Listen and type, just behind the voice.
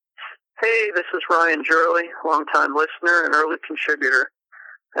Hey, this is Ryan Jurley, longtime listener and early contributor.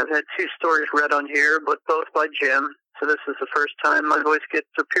 I've had 2 stories read on here, but both by Jim, so this is the first time my voice gets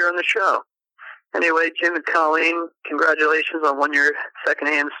to appear on the show. Anyway, Jim and Colleen, congratulations on one of your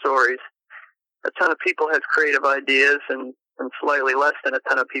secondhand stories. A ton of people have creative ideas, and slightly less than a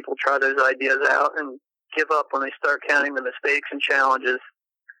ton of people try those ideas out and give up when they start counting the mistakes and challenges.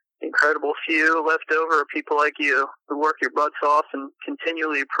 The incredible few left over are people like you who work your butts off and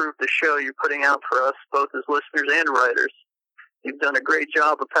continually improve the show you're putting out for us, both as listeners and writers. You've done a great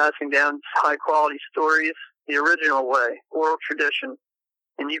job of passing down high-quality stories the original way, oral tradition,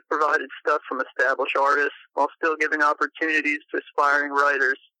 and you've provided stuff from established artists while still giving opportunities to aspiring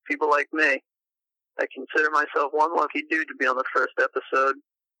writers, people like me. I consider myself one lucky dude to be on the first episode,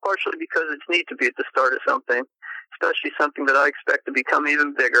 partially because it's neat to be at the start of something, especially something that I expect to become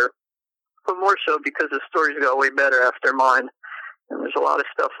even bigger, but more so because the stories got way better after mine, and there's a lot of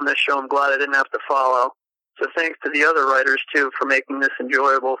stuff in this show I'm glad I didn't have to follow. So thanks to the other writers, too, for making this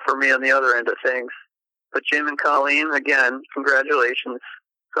enjoyable for me on the other end of things. But Jim and Colleen, again, congratulations.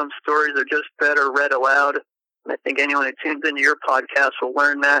 Some stories are just better read aloud, and I think anyone who tunes into your podcast will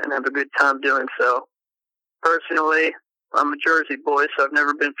learn that and have a good time doing so. Personally, I'm a Jersey boy, so I've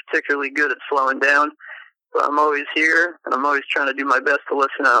never been particularly good at slowing down, but I'm always here, and I'm always trying to do my best to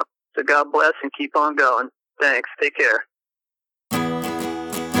listen up. So God bless and keep on going. Thanks. Take care.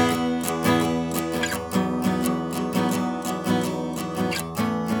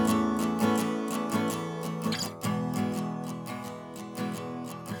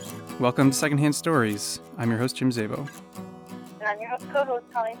 Welcome to Secondhand Stories. I'm your host, Jim Zabo. And I'm your co-host,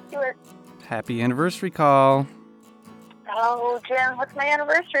 Colleen Stewart. Happy anniversary call. Oh, Jim, what's my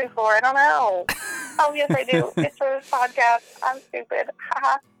anniversary for? I don't know. Oh, yes, I do. It's for this podcast. I'm stupid.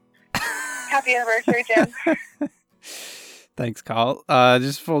 Happy anniversary, Jim. Thanks, call.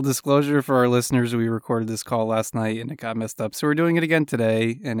 Just full disclosure for our listeners, we recorded this call last night and it got messed up. So we're doing it again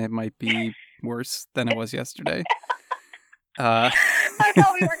today, and it might be worse than it was yesterday. I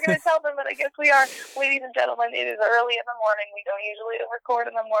thought we were going to tell them, but I guess we are. Ladies and gentlemen, it is early in the morning. We don't usually record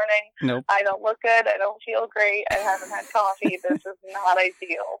in the morning. Nope. I don't look good. I don't feel great. I haven't had coffee. This is not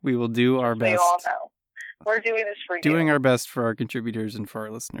ideal. We will do our best. You all know. We're doing this for you. Doing our best for our contributors and for our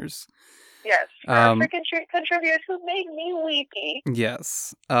listeners. Yes. For contributors who made me weepy.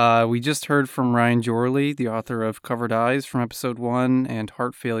 Yes. We just heard from Ryan Jurley, the author of Covered Eyes from episode 1 and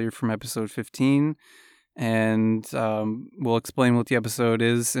Heart Failure from episode 15. And we'll explain what the episode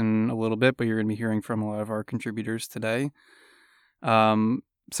is in a little bit, but you're going to be hearing from a lot of our contributors today.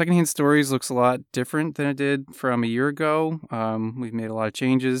 Secondhand Stories looks a lot different than it did from a year ago. We've made a lot of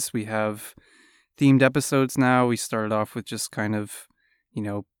changes. We have themed episodes now. We started off with just kind of,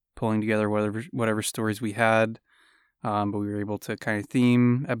 pulling together whatever stories we had. But we were able to kind of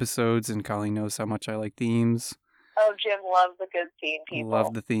theme episodes, and Colleen knows how much I like themes. Oh, Jim loves the good theme, people.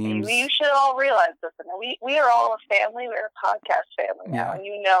 Love the themes. You should all realize this. We are all a family. We're a podcast family now, and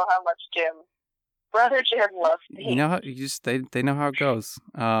you know how much Brother Jim loves themes. You know how they know how it goes.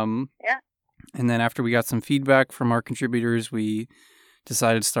 Yeah. And then after we got some feedback from our contributors, we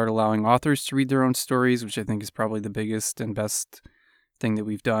decided to start allowing authors to read their own stories, which I think is probably the biggest and best thing that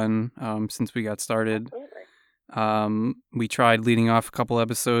we've done since we got started. Absolutely. We tried leading off a couple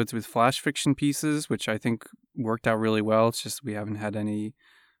episodes with flash fiction pieces, which I think worked out really well. It's just we haven't had any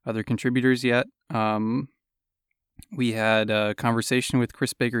other contributors yet. We had a conversation with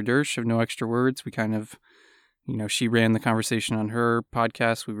Chris Baker-Dersch of No Extra Words. We kind of, she ran the conversation on her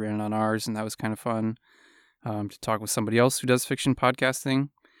podcast. We ran it on ours, and that was kind of fun to talk with somebody else who does fiction podcasting.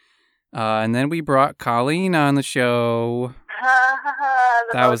 And then we brought Colleen on the show.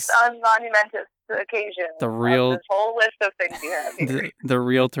 The most unmonumentous occasion. The real, this whole list of things you have here. The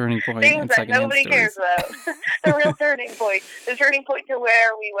real turning point. Things that nobody cares about. The real turning point. The turning point to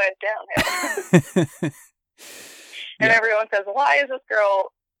where we went downhill. And everyone says, "Why is this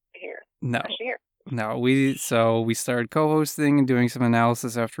girl here? No, why is she here?" No. We started co-hosting and doing some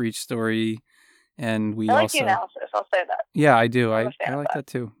analysis after each story, and we I like also the analysis. I'll say that. Yeah, I do. I like that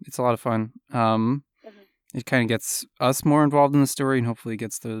too. It's a lot of fun. It kind of gets us more involved in the story, and hopefully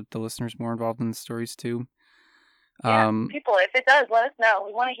gets the listeners more involved in the stories too. Yeah, people, if it does, let us know.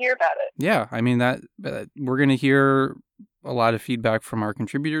 We want to hear about it. Yeah, I mean that we're going to hear a lot of feedback from our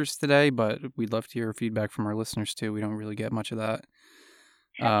contributors today, but we'd love to hear feedback from our listeners too. We don't really get much of that.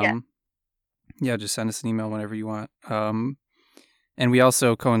 Yeah, just send us an email whenever you want. And we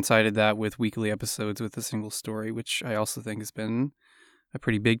also coincided that with weekly episodes with a single story, which I also think has been a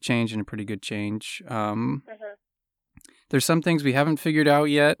pretty big change and a pretty good change. There's some things we haven't figured out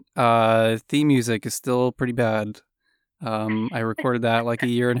yet. Theme music is still pretty bad. I recorded that like a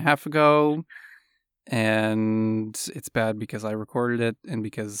year and a half ago, and it's bad because I recorded it and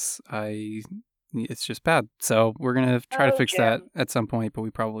because it's just bad. So we're going to try to fix Jim. that at some point, but we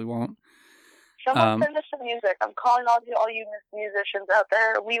probably won't. Someone send us some music. I'm calling all you musicians out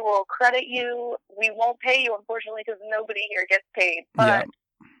there. We will credit you. We won't pay you, unfortunately, because nobody here gets paid. But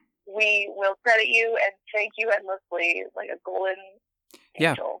we will credit you and thank you endlessly, like a golden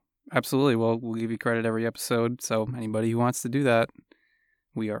angel. Absolutely. Well, we'll give you credit every episode. So anybody who wants to do that,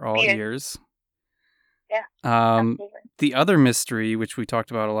 we are all ears. Yeah. The other mystery, which we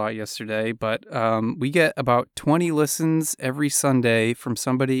talked about a lot yesterday, but we get about 20 listens every Sunday from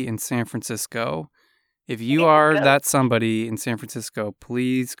somebody in San Francisco. If you are that somebody in San Francisco,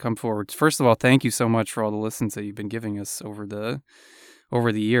 please come forward. First of all, thank you so much for all the listens that you've been giving us over the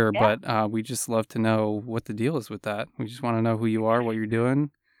year. Yeah. But we just love to know what the deal is with that. We just want to know who you are, what you're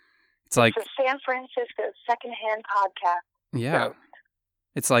doing. It's like San Francisco secondhand podcast. Yeah. So.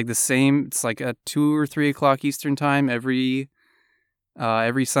 It's like the same. It's like at 2 or 3 o'clock Eastern time every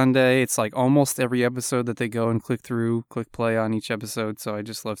Sunday. It's like almost every episode that they go and click play on each episode. So I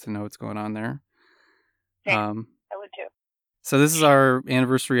just love to know what's going on there. Yeah, I would too. So this is our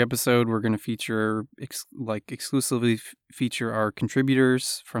anniversary episode. We're going to feature exclusively feature our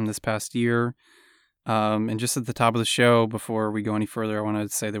contributors from this past year. And just at the top of the show, before we go any further, I wanted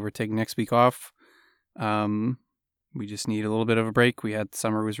to say that we're taking next week off. We just need a little bit of a break.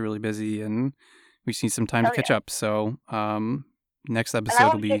 Summer was really busy, and we just need some time to catch up. So, next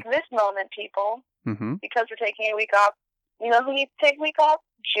episode will be. Take this moment, people, mm-hmm. because we're taking a week off. You know who needs to take a week off?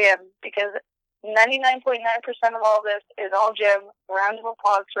 Jim, because 99.9% of all this is all Jim. Round of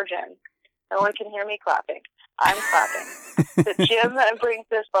applause for Jim. No one can hear me clapping. I'm clapping. The Jim that brings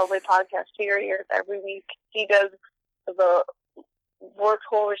this lovely podcast to your ears every week. He does the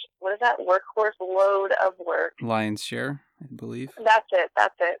workhorse load of work. Lion's share, I believe. That's it.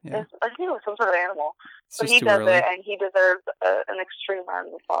 Yeah. I think it was some sort of animal. But he does it, and he deserves an extreme round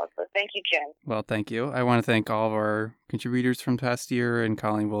of applause. So thank you, Jim. Well, thank you. I want to thank all of our contributors from past year, and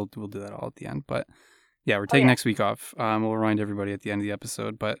Colleen will do that all at the end. But yeah, we're taking next week off. We'll remind everybody at the end of the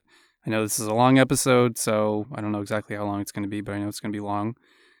episode. But I know this is a long episode, so I don't know exactly how long it's going to be, but I know it's going to be long.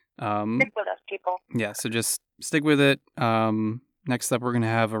 Stick with us, people. Yeah, so just stick with it. Next up, we're going to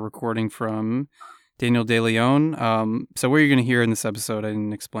have a recording from Daniel De Leon. So what you're going to hear in this episode, I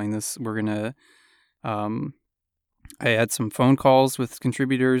didn't explain this. We're going to, I had some phone calls with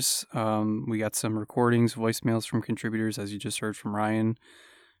contributors. We got some recordings, voicemails from contributors, as you just heard from Ryan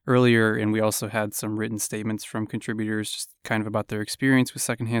earlier. And we also had some written statements from contributors, just kind of about their experience with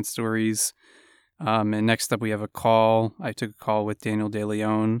secondhand stories. And next up, we have a call. I took a call with Daniel De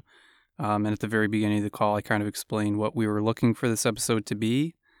Leon. And at the very beginning of the call, I kind of explained what we were looking for this episode to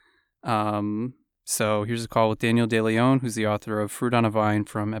be. So here's a call with Daniel De Leon, who's the author of Fruit on a Vine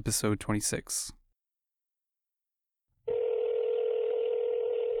from episode 26.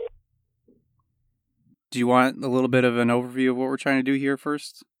 Do you want a little bit of an overview of what we're trying to do here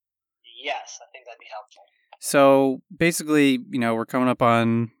first? Yes, I think that'd be helpful. So basically, we're coming up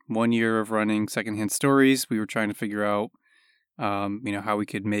on 1 year of running Secondhand Stories. We were trying to figure out, how we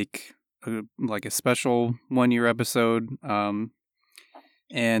could make a special 1 year episode.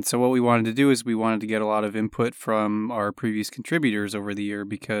 And so what we wanted to do is we wanted to get a lot of input from our previous contributors over the year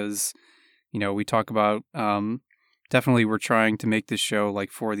because, we talk about, definitely we're trying to make this show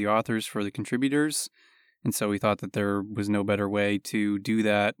for the authors, for the contributors. And so we thought that there was no better way to do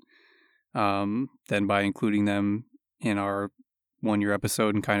that than by including them in our 1 year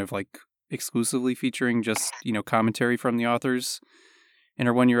episode and kind of exclusively featuring just, commentary from the authors in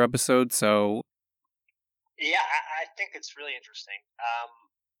our 1 year episode. So yeah, I think it's really interesting.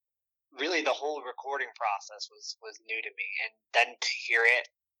 Really, the whole recording process was new to me, and then to hear it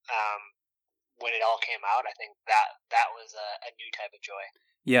when it all came out, I think that was a new type of joy.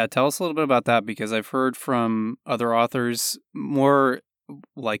 Yeah, tell us a little bit about that, because I've heard from other authors more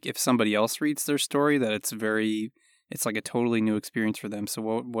if somebody else reads their story, that it's like a totally new experience for them. So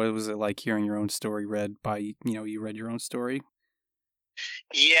what was it like hearing your own story read by, you read your own story?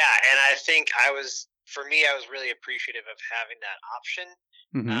 Yeah, and I think I was really appreciative of having that option.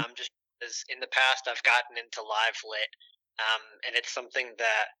 Mm-hmm. Just as in the past, I've gotten into live lit, and it's something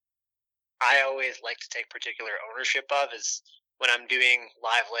that I always like to take particular ownership of, is when I'm doing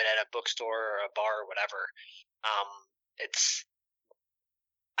live lit at a bookstore or a bar or whatever.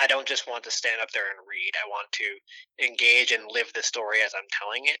 I don't just want to stand up there and read. I want to engage and live the story as I'm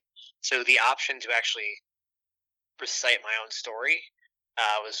telling it. So the option to actually recite my own story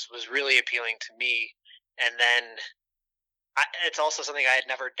was really appealing to me. And then it's also something I had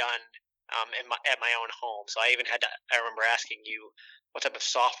never done at my own home. So I remember asking you, what type of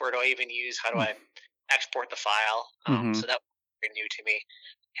software do I even use? How do I export the file? So that was very new to me.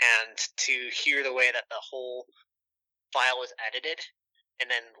 And to hear the way that the whole file was edited and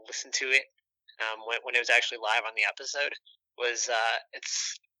then listen to it when it was actually live on the episode was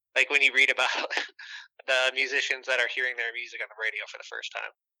it's like when you read about the musicians that are hearing their music on the radio for the first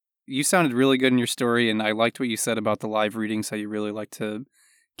time. You sounded really good in your story, and I liked what you said about the live readings, how you really like to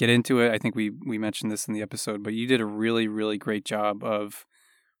get into it. I think we mentioned this in the episode, but you did a really, really great job of,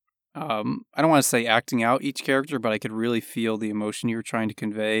 I don't want to say acting out each character, but I could really feel the emotion you were trying to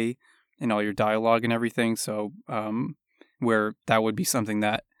convey in all your dialogue and everything. So, where that would be something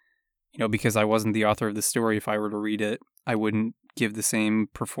that, because I wasn't the author of the story, if I were to read it, I wouldn't give the same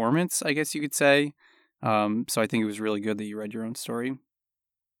performance, I guess you could say. So I think it was really good that you read your own story.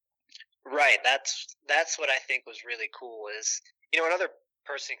 Right. That's what I think was really cool is, another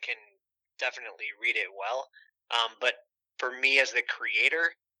person can definitely read it well. But for me as the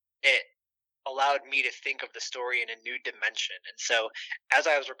creator, it allowed me to think of the story in a new dimension. And so as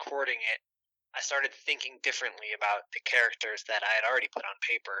I was recording it, I started thinking differently about the characters that I had already put on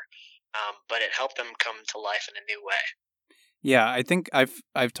paper. But it helped them come to life in a new way. Yeah, I think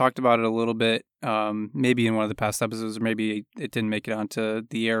I've talked about it a little bit, maybe in one of the past episodes, or maybe it didn't make it onto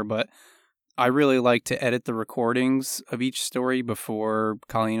the air, but I really like to edit the recordings of each story before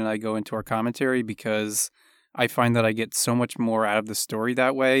Colleen and I go into our commentary, because I find that I get so much more out of the story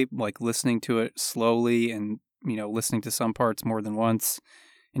that way, like listening to it slowly and, listening to some parts more than once,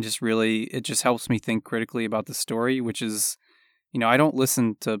 and it just helps me think critically about the story, which is, I don't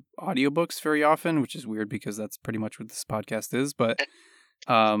listen to audiobooks very often, which is weird because that's pretty much what this podcast is. But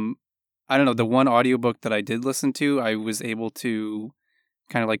I don't know, the one audiobook that I did listen to, I was able to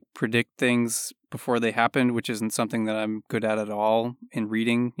kind of like predict things before they happened, which isn't something that I'm good at all in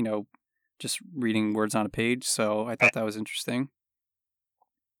reading, just reading words on a page. So I thought that was interesting.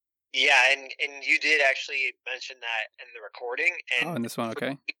 Yeah, and you did actually mention that in the recording. And in this one,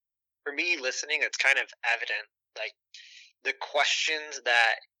 okay. For me, listening, it's kind of evident, like, the questions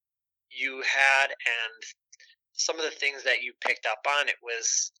that you had and some of the things that you picked up on, it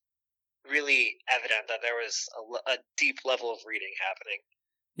was really evident that there was a deep level of reading happening.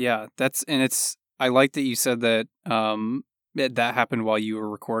 Yeah, I like that you said that that happened while you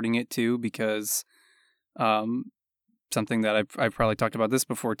were recording it too, because something that I've probably talked about this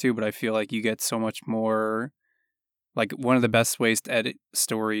before too, but I feel like you get so much more. Like, one of the best ways to edit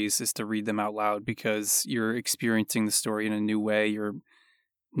stories is to read them out loud, because you're experiencing the story in a new way. You're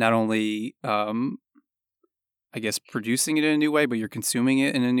not only, I guess, producing it in a new way, but you're consuming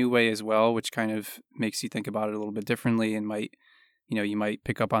it in a new way as well, which kind of makes you think about it a little bit differently, and you might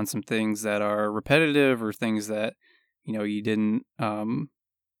pick up on some things that are repetitive or things that, you didn't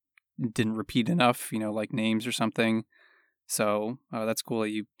repeat enough, like names or something. So that's cool that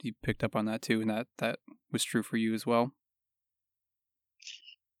you picked up on that too, and that was true for you as well.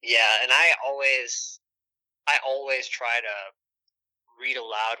 Yeah, and I always try to read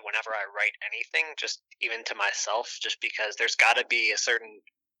aloud whenever I write anything, just even to myself, just because there's got to be a certain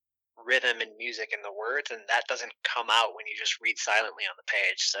rhythm and music in the words, and that doesn't come out when you just read silently on the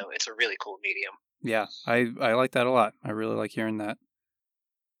page. So it's a really cool medium. Yeah, I like that a lot. I really like hearing that.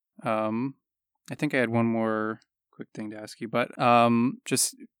 I think I had one more quick thing to ask you, but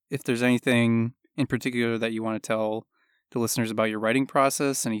just if there's anything in particular that you want to tell the listeners about your writing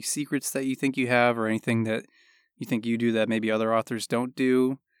process, any secrets that you think you have, or anything that you think you do that maybe other authors don't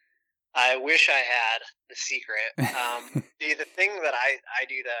do. I wish I had the secret. The thing that I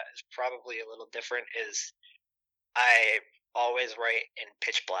do that is probably a little different is I always write in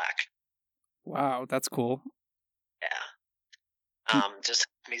pitch black. Wow, that's cool. Yeah. Just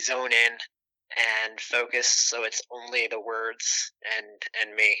let me zone in and focus, so it's only the words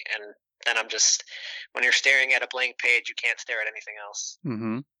and me, and then I'm just, when you're staring at a blank page, you can't stare at anything else.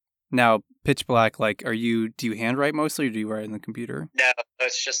 Mm-hmm. Now, pitch black, like, do you handwrite mostly, or do you write on the computer? No,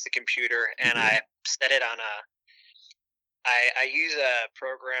 it's just the computer, and I set it on I use a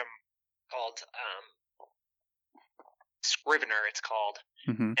program called Scrivener, it's called,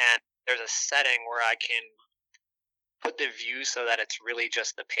 and there's a setting where I can put the view so that it's really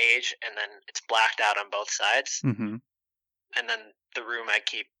just the page, and then it's blacked out on both sides. Mm-hmm. And then the room, I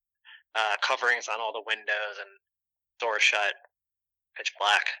keep coverings on all the windows and doors shut, pitch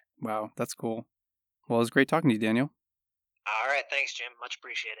black. Wow, that's cool. Well, it was great talking to you, Daniel. All right, thanks, Jim. Much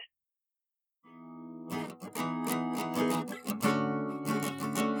appreciated.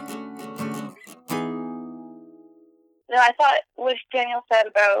 No, I thought what Daniel said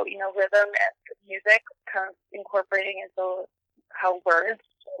about, rhythm and music kind of incorporating into how words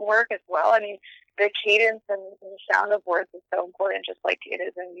work as well. I mean, the cadence and the sound of words is so important, just like it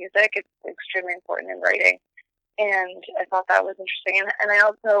is in music. It's extremely important in writing. And I thought that was interesting. And I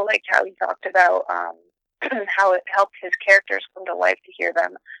also liked how he talked about how it helped his characters come to life to hear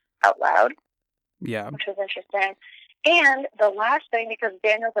them out loud. Yeah. Which was interesting. And the last thing, because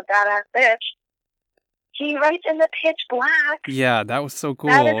Daniel's a badass bitch, he writes in the pitch black. Yeah, that was so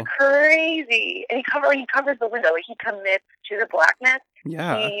cool. That is crazy. And he covers the window. He commits to the blackness.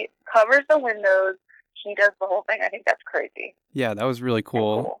 Yeah. He covers the windows. He does the whole thing. I think that's crazy. Yeah, that was really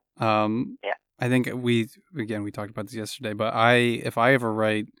cool. Yeah. I think we talked about this yesterday, but if I ever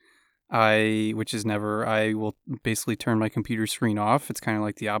write, which is never, I will basically turn my computer screen off. It's kind of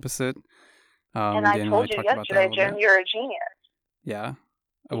like the opposite. And I told you yesterday, Jim, you're a genius. Yeah.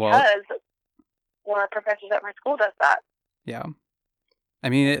 Because one of the professors at my school does that. Yeah. I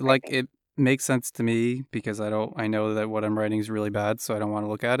mean, it makes sense to me because I know that what I'm writing is really bad, so I don't want to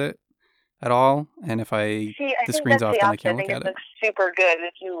look at it at all. And if the screen's off, then I can't look at it. Looks super good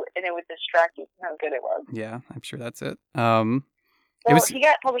and it would distract you from how good it was. Yeah, I'm sure that's it. He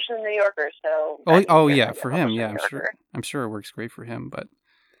got published in the New Yorker, so. Yeah, for him, yeah, I'm sure it works great for him, but.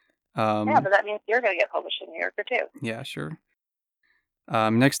 Yeah, but that means you're going to get published in the New Yorker too. Yeah, sure.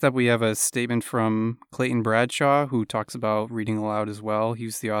 Next up, we have a statement from Clayton Bradshaw, who talks about reading aloud as well.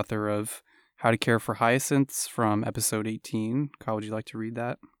 He's the author of How to Care for Hyacinths from episode 18. Kyle, would you like to read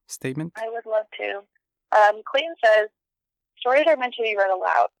that statement? I would love to. Clayton says, stories are meant to be read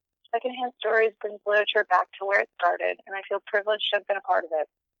aloud. Secondhand stories brings literature back to where it started, and I feel privileged to have been a part of it.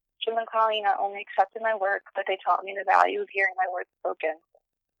 Jim and Colleen not only accepted my work, but they taught me the value of hearing my words spoken.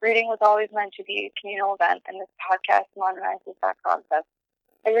 Reading was always meant to be a communal event, and this podcast modernizes that concept.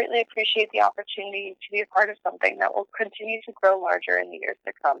 I greatly appreciate the opportunity to be a part of something that will continue to grow larger in the years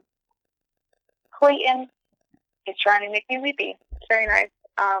to come. Clayton is trying to make me weepy. It's very nice.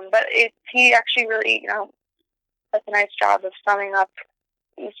 But he actually really, does a nice job of summing up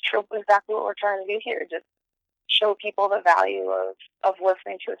exactly what we're trying to do here. Just show people the value of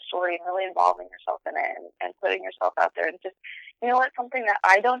listening to a story and really involving yourself in it and putting yourself out there. And just, something that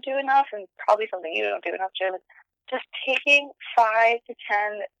I don't do enough, and probably something you don't do enough, Jim, is just taking 5 to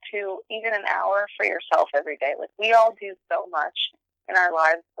 10 to even an hour for yourself every day. Like, we all do so much in our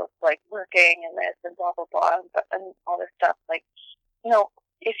lives with, like, working and this and blah, blah, blah, and all this stuff. Like,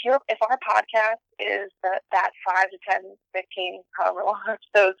 if our podcast is that 5 to 10, 15, however long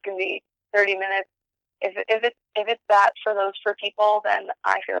episodes can be, 30 minutes, if it's that for people, then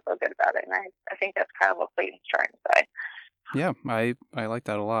I feel so good about it. And I think that's kind of what Clayton's trying to say. Yeah, I like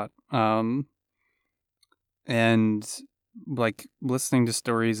that a lot. And like listening to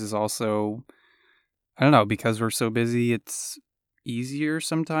stories is also, I don't know, because we're so busy, it's easier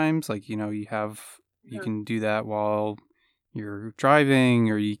sometimes. Like, you can do that while you're driving,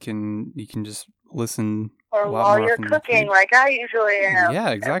 or you can just listen. Or while you're cooking, like I usually am. Yeah,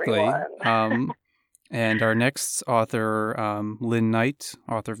 exactly. And our next author, Lynn Knight,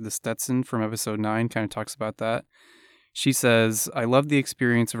 author of The Stetson from episode 9, kind of talks about that. She says, I love the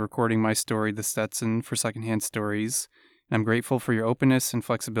experience of recording my story, The Stetson, for Secondhand Stories, and I'm grateful for your openness and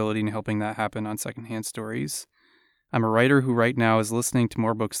flexibility in helping that happen on Secondhand Stories. I'm a writer who right now is listening to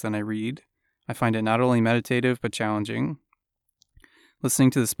more books than I read. I find it not only meditative, but challenging.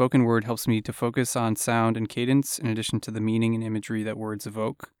 Listening to the spoken word helps me to focus on sound and cadence in addition to the meaning and imagery that words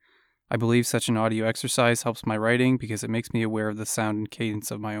evoke. I believe such an audio exercise helps my writing because it makes me aware of the sound and cadence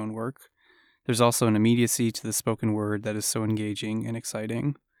of my own work. There's also an immediacy to the spoken word that is so engaging and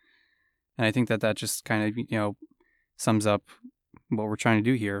exciting. And I think that just kind of, sums up what we're trying to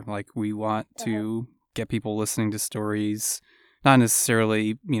do here. Like, we want to get people listening to stories, not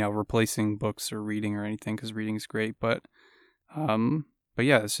necessarily, replacing books or reading or anything, because reading is great, but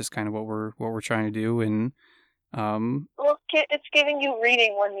yeah, it's just kind of what we're trying to do. And well, it's giving you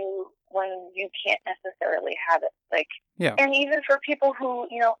reading when you can't necessarily have it, like, yeah. And even for people who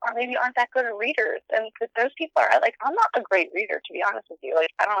maybe aren't that good at readers, and those people are like, I'm not a great reader, to be honest with you. Like,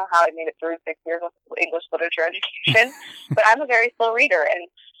 I don't know how I made it through 6 years of English literature education, but I'm a very slow reader, and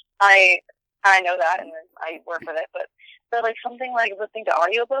I know that, and I work with it. But like something like listening to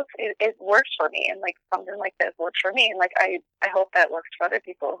audiobooks, it works for me, and like something like this works for me, and like I hope that works for other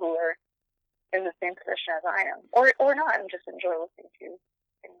people who are in the same position as I am, or not, and just enjoy listening to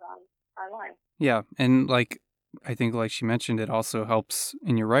things online. Yeah, and like I think, like she mentioned, it also helps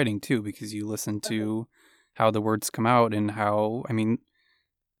in your writing too, because you listen to how the words come out, and how, I mean,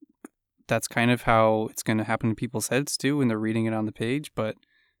 that's kind of how it's going to happen in people's heads too when they're reading it on the page. But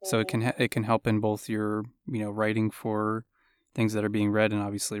so it can help in both your writing for things that are being read, and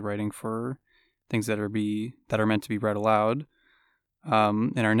obviously writing for things that are meant to be read aloud.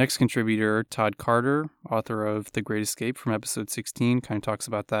 And our next contributor, Todd Carter, author of The Great Escape from episode 16, kind of talks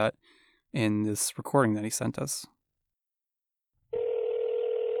about that in this recording that he sent us.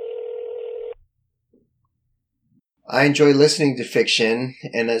 I enjoy listening to fiction,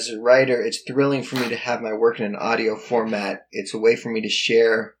 and as a writer, it's thrilling for me to have my work in an audio format. It's a way for me to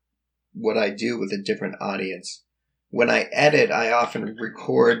share what I do with a different audience. When I edit, I often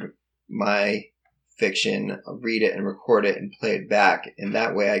record my fiction, read it and record it and play it back, and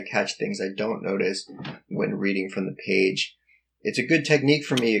that way I catch things I don't notice when reading from the page. It's a good technique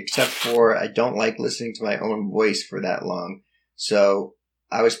for me, except for I don't like listening to my own voice for that long. So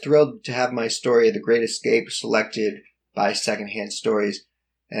I was thrilled to have my story, The Great Escape, selected by Secondhand Stories,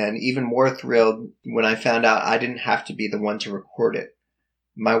 and even more thrilled when I found out I didn't have to be the one to record it.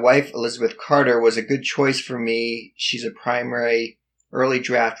 My wife, Elizabeth Carter, was a good choice for me. She's a primary early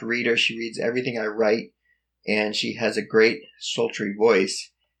draft reader. She reads everything I write, and she has a great, sultry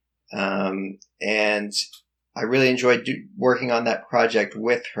voice. And I really enjoyed working on that project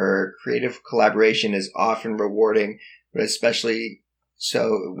with her. Creative collaboration is often rewarding, but especially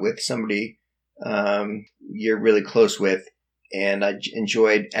so with somebody you're really close with. And I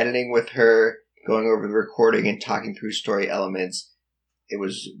enjoyed editing with her, going over the recording and talking through story elements. It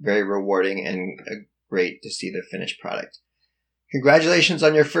was very rewarding and great to see the finished product. Congratulations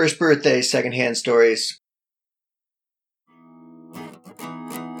on your first birthday, Secondhand Stories.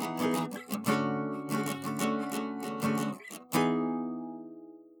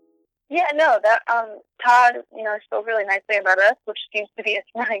 Yeah, no, that Todd, spoke really nicely about us, which seems to be a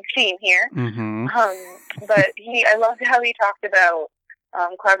running theme here. Mm-hmm. But I loved how he talked about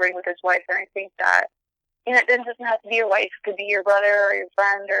collaborating with his wife, and I think that it doesn't have to be your wife; it could be your brother or your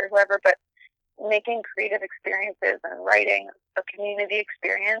friend or whoever. But making creative experiences and writing a community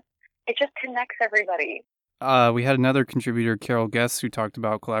experience, it just connects everybody. We had another contributor, Carol Guess, who talked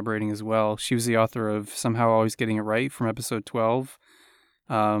about collaborating as well. She was the author of Somehow Always Getting It Right from episode 12.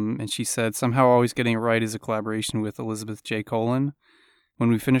 And she said, Somehow Always Getting It Right is a collaboration with Elizabeth J. Colin. When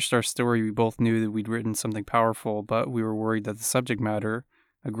we finished our story, we both knew that we'd written something powerful, but we were worried that the subject matter,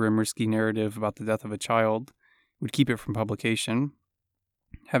 a grim, risky narrative about the death of a child, would keep it from publication.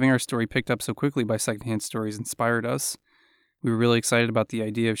 Having our story picked up so quickly by Secondhand Stories inspired us. We were really excited about the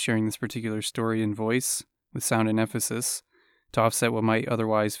idea of sharing this particular story in voice, with sound and emphasis, to offset what might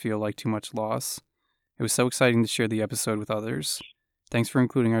otherwise feel like too much loss. It was so exciting to share the episode with others. Thanks for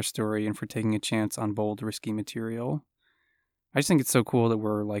including our story and for taking a chance on bold, risky material. I just think it's so cool that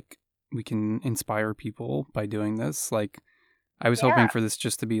we can inspire people by doing this. I was hoping for this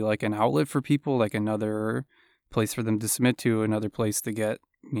just to be like an outlet for people, like another place for them to submit to, another place to get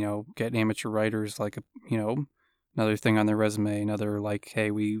amateur writers, another thing on their resume, another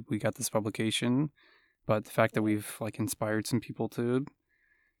hey, we got this publication. But the fact that we've inspired some people to,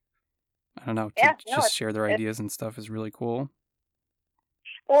 I don't know, share their ideas and stuff is really cool.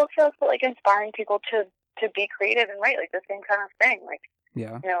 Well, it's also inspiring people to be creative and write the same kind of thing.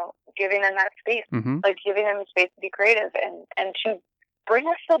 Giving them that space, mm-hmm. Giving them the space to be creative and to bring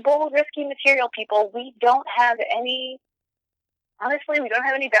us the bold, risky material. People, we don't have any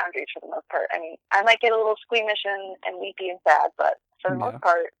boundaries for the most part. I mean, I might get a little squeamish and weepy and sad, but for the most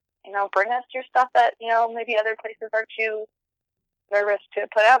part, bring us your stuff that, maybe other places are too nervous to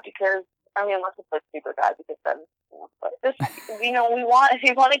put out because, unless it's super bad, because then, but this, we want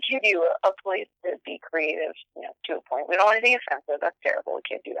to give you a place to be creative, to a point. We don't want anything offensive. That's terrible. We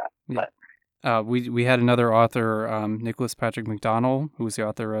can't do that. Yeah. But we had another author, Nicholas Patrick McDonald, who was the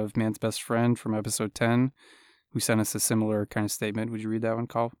author of Man's Best Friend from episode 10, who sent us a similar kind of statement. Would you read that one,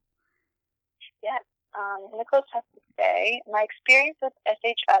 Carl? Yes. Nicholas has to say, my experience with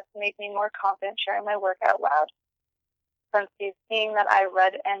SHS made me more confident sharing my work out loud. Seeing that I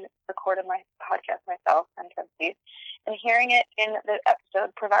read and recorded my podcast myself, and hearing it in the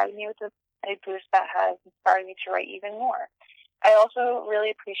episode provided me with a boost that has inspired me to write even more. I also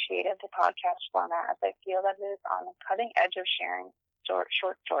really appreciated the podcast format as I feel that it is on the cutting edge of sharing short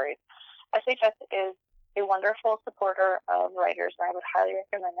stories. SHS is a wonderful supporter of writers, and I would highly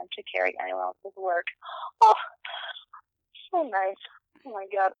recommend them to carry anyone else's work. Oh, so nice. Oh my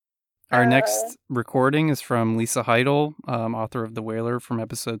God. Our next recording is from Lisa Heidel, author of The Whaler from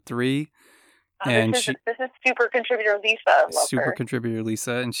episode 3. And this is super contributor Lisa. Contributor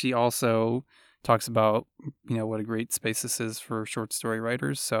Lisa, and she also talks about, what a great space this is for short story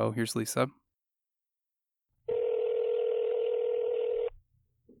writers. So here's Lisa.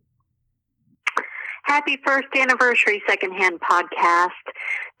 Happy first anniversary Secondhand Podcast.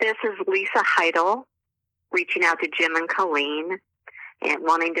 This is Lisa Heidel reaching out to Jim and Colleen and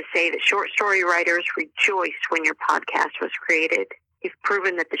wanting to say that short story writers rejoiced when your podcast was created. You've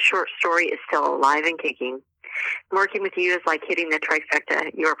proven that the short story is still alive and kicking. Working with you is like hitting the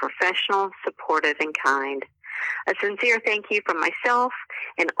trifecta. You're professional, supportive, and kind. A sincere thank you from myself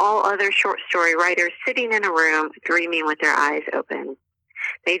and all other short story writers sitting in a room dreaming with their eyes open.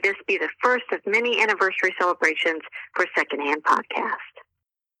 May this be the first of many anniversary celebrations for Secondhand Podcast.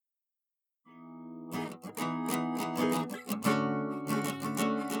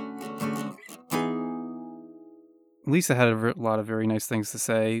 Lisa had a lot of very nice things to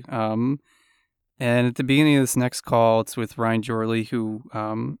say. And at the beginning of this next call, it's with Ryan Jorley, who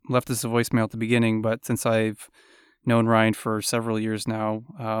left us a voicemail at the beginning. But since I've known Ryan for several years now,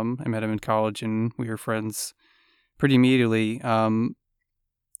 I met him in college and we were friends pretty immediately.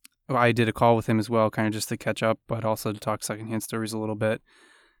 I did a call with him as well, kind of just to catch up, but also to talk secondhand stories a little bit.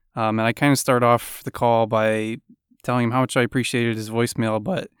 And I kind of start off the call by telling him how much I appreciated his voicemail,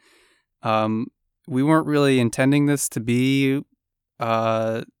 but we weren't really intending this to be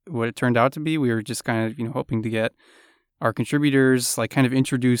what it turned out to be. We were just kind of, hoping to get our contributors, like kind of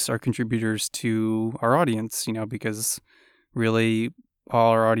introduce our contributors to our audience, because really all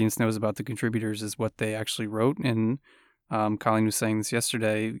our audience knows about the contributors is what they actually wrote. And Colleen was saying this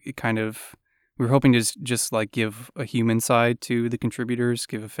yesterday, we were hoping to just like give a human side to the contributors,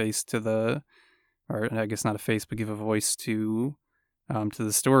 give a face to or I guess not a face, but give a voice to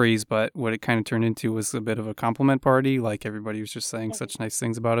the stories. But what it kind of turned into was a bit of a compliment party. Like everybody was just saying such nice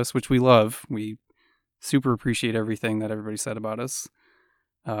things about us, which we love. We super appreciate everything that everybody said about us.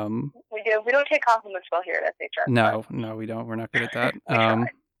 We do. We don't take compliments well here at SHR. No, we don't. We're not good at that.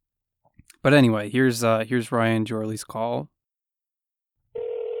 But anyway, here's Ryan Jorley's call.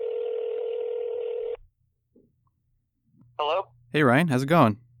 Hello? Hey, Ryan. How's it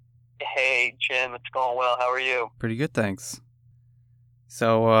going? Hey, Jim. It's going well. How are you? Pretty good, thanks.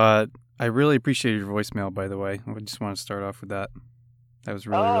 So, I really appreciated your voicemail, by the way. I just want to start off with that. That was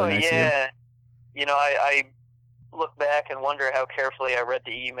really nice of you. I look back and wonder how carefully I read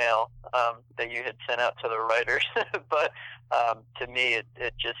the email that you had sent out to the writers. But to me,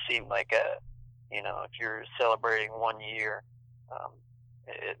 it just seemed like if you're celebrating 1 year,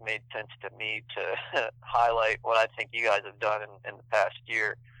 it made sense to me to highlight what I think you guys have done in the past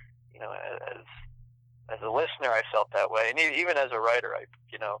year. As a listener, I felt that way, and even as a writer, I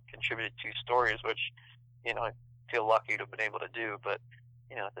contributed 2 stories, which I feel lucky to have been able to do. But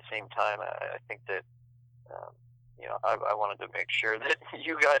at the same time, I think that I wanted to make sure that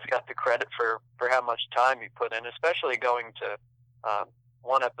you guys got the credit for how much time you put in, especially going to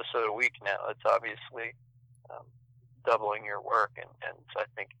 1 episode a week now. It's obviously doubling your work, and so I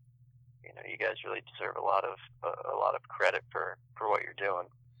think you guys really deserve a lot of credit for what you're doing.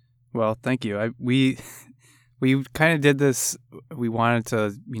 Well, thank you. We kind of did this. We wanted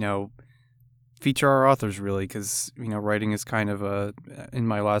to feature our authors really, because writing is kind of in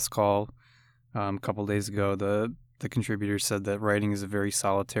my last call a couple days ago, the contributor said that writing is a very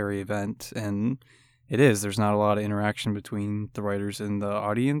solitary event, and it is. There's not a lot of interaction between the writers and the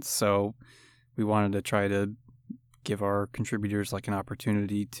audience, so we wanted to try to give our contributors like an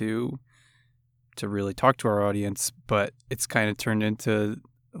opportunity to really talk to our audience. But it's kind of turned into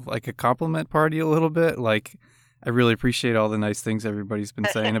like a compliment party a little bit. Like, I really appreciate all the nice things everybody's been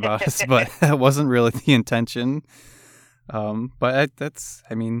saying about us, but that wasn't really the intention. But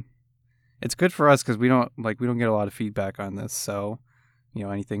it's good for us because we don't get a lot of feedback on this. So,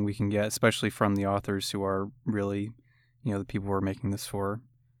 anything we can get, especially from the authors who are really, the people we're making this for,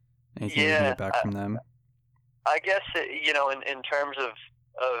 anything we can get back from them. I guess, in terms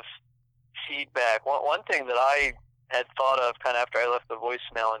of feedback, one thing that I had thought of kind of after I left the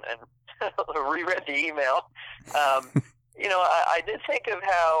voicemail and reread the email, I did think of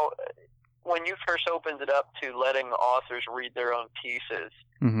how when you first opened it up to letting authors read their own pieces,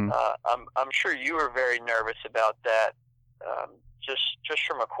 I'm sure you were very nervous about that, just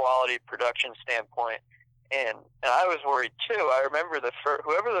from a quality production standpoint, and I was worried too. I remember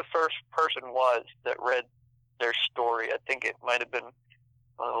whoever the first person was that read their story, I think it might have been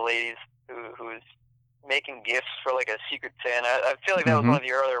one of the ladies who was making gifts for like a Secret Santa. I feel like that was one of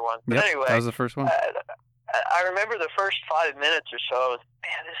the earlier ones. But anyway, that was the first one. I remember the first 5 minutes or so, I was,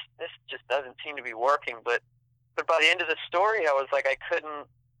 man, this just doesn't seem to be working. But by the end of the story, I was like, I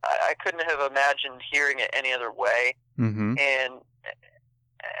couldn't have imagined hearing it any other way. Mm-hmm. And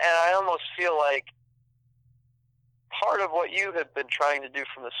I almost feel like part of what you have been trying to do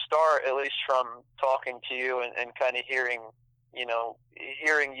from the start, at least from talking to you and kind of hearing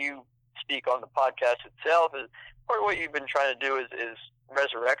you speak on the podcast itself, is part of what you've been trying to do is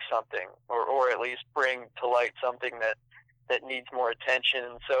resurrect something, or at least bring to light something that needs more attention.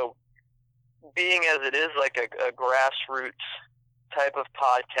 And so, being as it is like a grassroots type of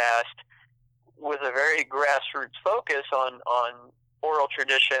podcast with a very grassroots focus on oral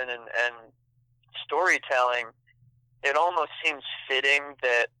tradition and storytelling, it almost seems fitting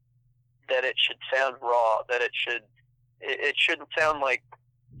that it should sound raw, that it shouldn't sound like,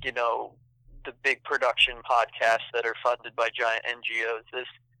 you know, the big production podcasts that are funded by giant NGOs.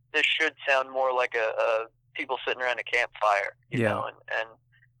 This should sound more like a people sitting around a campfire, you know, and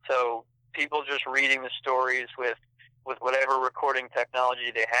so people just reading the stories with whatever recording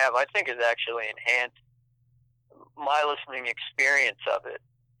technology they have, I think has actually enhanced my listening experience of it.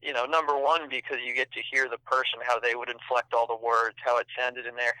 You know, number one, because you get to hear the person, how they would inflect all the words, how it sounded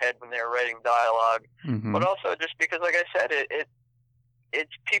in their head when they were writing dialogue. Mm-hmm. But also just because, like I said,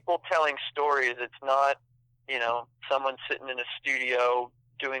 it's people telling stories. It's not, you know, someone sitting in a studio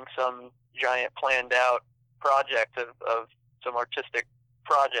doing some giant planned out project of some artistic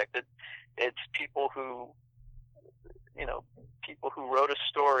project. It's people who, you know, people who wrote a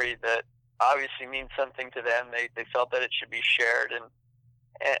story that obviously means something to them. They felt that it should be shared,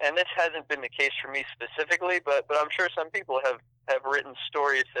 and this hasn't been the case for me specifically, but I'm sure some people have written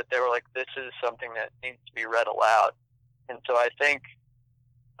stories that they were like, this is something that needs to be read aloud. And so I think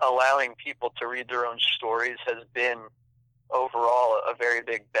allowing people to read their own stories has been overall a very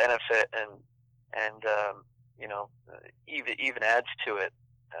big benefit, and you know, even adds to it.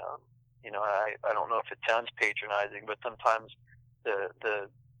 You know, I don't know if it sounds patronizing, but sometimes the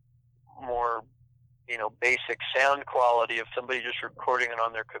more, you know, basic sound quality of somebody just recording it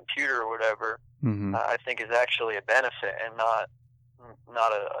on their computer or whatever, Mm-hmm. I think is actually a benefit and not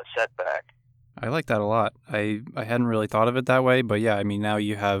a setback. I like that a lot. I hadn't really thought of it that way, but yeah, I mean, now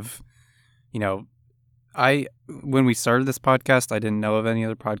you have, you know, when we started this podcast, I didn't know of any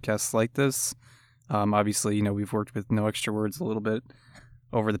other podcasts like this. Obviously, you know, we've worked with No Extra Words a little bit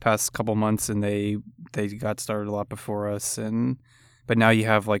over the past couple months, and they got started a lot before us. But now you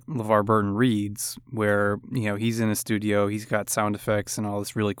have like LeVar Burton Reads, where, you know, he's in a studio, he's got sound effects and all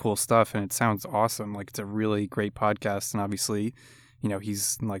this really cool stuff, and it sounds awesome. Like, it's a really great podcast, and obviously, you know,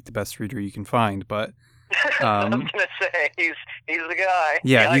 he's like the best reader you can find. But I was gonna say he's the guy.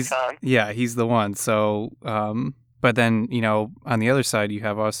 Yeah, the icon. he's the one. So, but then, you know, on the other side, you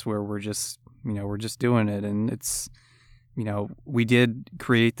have us where we're just doing it, and it's, you know, we did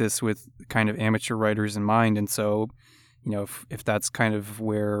create this with kind of amateur writers in mind, and so, you know, if that's kind of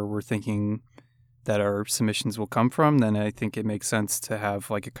where we're thinking that our submissions will come from, then I think it makes sense to have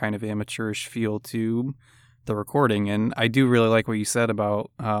like a kind of amateurish feel to the recording. And I do really like what you said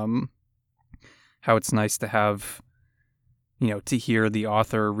about how it's nice to have, you know, to hear the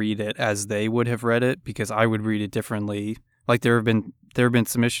author read it as they would have read it, because I would read it differently. Like, there have been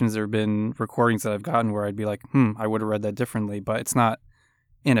submissions, there have been recordings that I've gotten where I'd be like, I would have read that differently, but it's not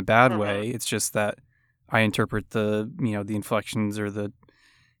in a bad way. It's just that I interpret the, you know, the inflections or the,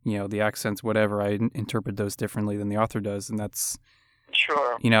 you know, the accents, whatever. I interpret those differently than the author does, and that's,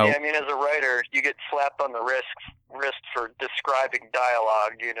 sure. You know, yeah, I mean, as a writer, you get slapped on the wrist for describing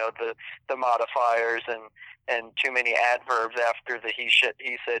dialogue. You know, the modifiers and too many adverbs after the he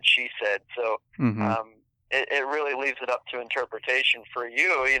said, she said. So it really leaves it up to interpretation for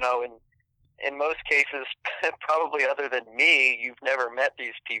you. You know, in most cases, probably other than me, you've never met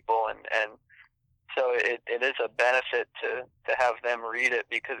these people, and so it is a benefit to have them read it,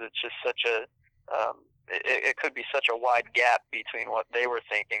 because it's just such a it could be such a wide gap between what they were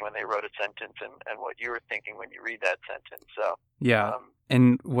thinking when they wrote a sentence and what you were thinking when you read that sentence. So yeah,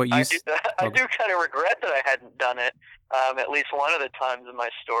 and what you I do kind of regret that I hadn't done it at least one of the times in my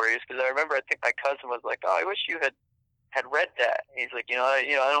stories, because I remember I think my cousin was like, "Oh, I wish you had read that." And he's like, you know,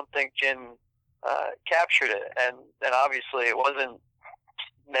 I don't think Jim captured it, and obviously it wasn't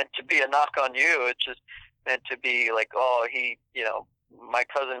meant to be a knock on you. It's just meant to be like, oh, he, you know, my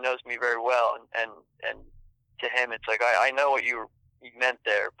cousin knows me very well, and to him, it's like, I know what you meant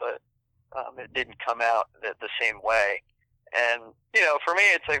there, but it didn't come out the same way. And, you know, for me,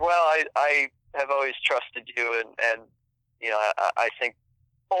 it's like, well, I have always trusted you, and you know, I think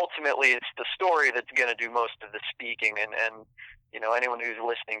ultimately it's the story that's going to do most of the speaking, and you know, anyone who's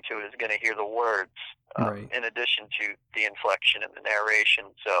listening to it is going to hear the words right. in addition to the inflection and the narration.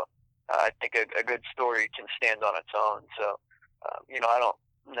 So I think a good story can stand on its own. So, you know, I don't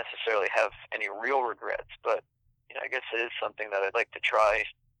necessarily have any real regrets, but, you know, I guess it is something that I'd like to try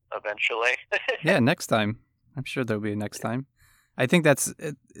eventually. Yeah, next time. I'm sure there'll be a next time. I think that's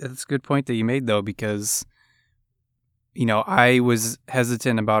a good point that you made, though, because, you know, I was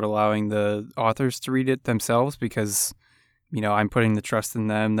hesitant about allowing the authors to read it themselves because, you know, I'm putting the trust in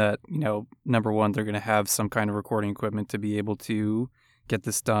them that, you know, number one, they're going to have some kind of recording equipment to be able to get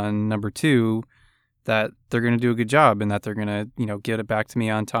this done. Number two, that they're going to do a good job and that they're going to, get it back to me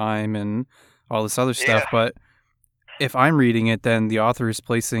on time and all this other stuff. But if I'm reading it, then the author is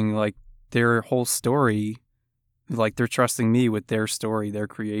placing like their whole story, like they're trusting me with their story, their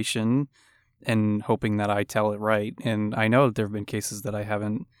creation, and hoping that I tell it right. And I know that there have been cases that I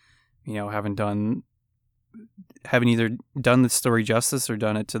haven't either done the story justice or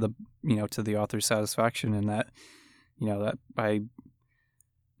done it to the, to the author's satisfaction, and that, that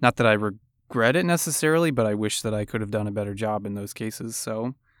not that I regret it necessarily, but I wish that I could have done a better job in those cases.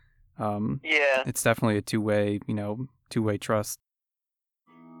 So, it's definitely a two-way trust.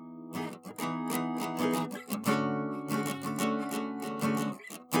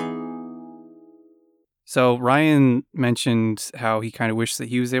 So Ryan mentioned how he kind of wished that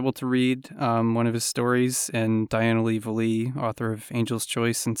he was able to read one of his stories, and Diana Lee Valee, author of Angel's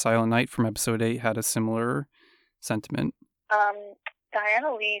Choice and Silent Night from episode 8, had a similar sentiment.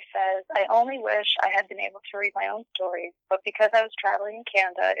 Diana Lee says, I only wish I had been able to read my own stories, but because I was traveling in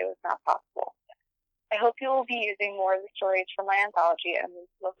Canada, it was not possible. I hope you will be using more of the stories from my anthology and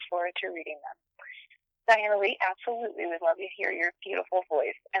look forward to reading them. Diana Lee, absolutely would love to hear your beautiful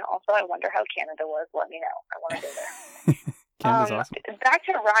voice. And also, I wonder how Canada was. Let me know. I want to go there. Canada's awesome. Back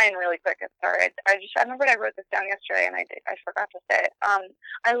to Ryan really quick. Sorry. I remembered I wrote this down yesterday and I forgot to say it.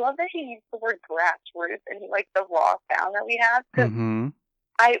 I love that he used the word grassroots and he liked the raw sound that we have. Because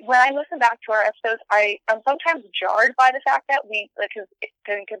when I listen back to our episodes, I'm sometimes jarred by the fact that we, because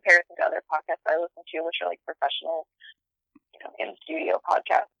in comparison to other podcasts I listen to, which are like professional, in studio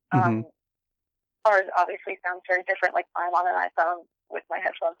podcasts, ours obviously sounds very different. Like I'm on an iPhone with my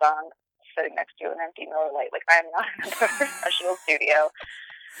headphones on, sitting next to an empty Miller Lite. Like I'm not in a professional studio.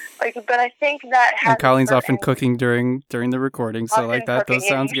 Like, but I think that has. And Colleen's often cooking during the recording, so like that, those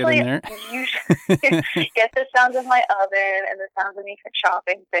sounds get in there. Usually get the sounds of my oven and the sounds of me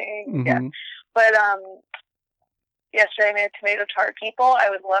chopping things. Yeah, but yesterday I made a tomato tart. People, I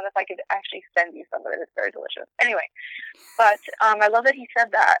would love if I could actually send you some of it. It's very delicious. Anyway, but I love that he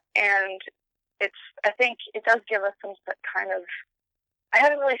said that, and I think it does give us some kind of, I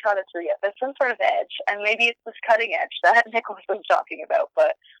haven't really thought it through yet, but some sort of edge, and maybe it's this cutting edge that Nicholas was talking about,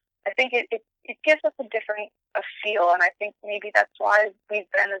 but I think it gives us a different feel, and I think maybe that's why we've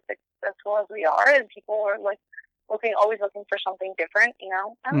been as successful as we are, and people are like always looking for something different,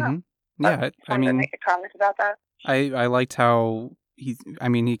 I don't know. Yeah, I mean, make a comment about that. I liked how he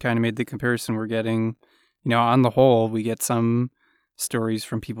kind of made the comparison. We're getting, on the whole, we get some stories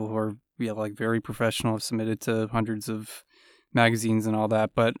from people who are like very professional, have submitted to hundreds of magazines and all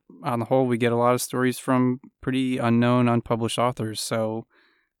that, but on the whole we get a lot of stories from pretty unknown, unpublished authors. So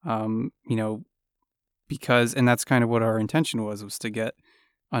because, and that's kind of what our intention was to get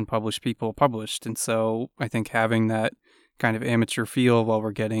unpublished people published. And so I think having that kind of amateur feel while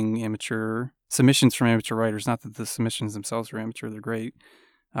we're getting amateur submissions from amateur writers, not that the submissions themselves are amateur, they're great,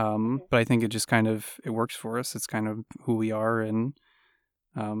 but I think it just kind of, it works for us. It's kind of who we are, and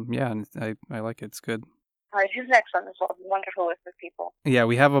and I like it. It's good. All right, who's next on this wonderful list of people? Yeah,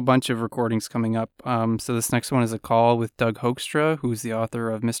 we have a bunch of recordings coming up. So this next one is a call with Doug Hoekstra, who's the author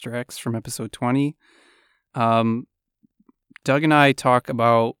of Mr. X from episode 20. Doug and I talk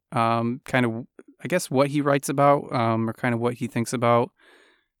about kind of, I guess, what he writes about, or kind of what he thinks about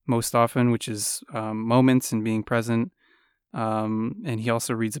most often, which is moments and being present. And he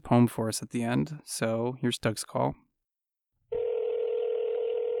also reads a poem for us at the end. So here's Doug's call.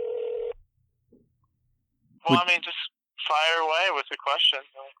 Well, just fire away with the question.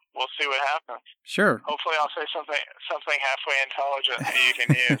 We'll see what happens. Sure. Hopefully I'll say something halfway intelligent that you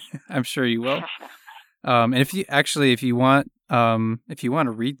can use. I'm sure you will. And if you want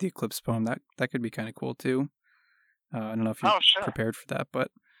to read the Eclipse poem, that could be kind of cool too. I don't know if you're prepared for that,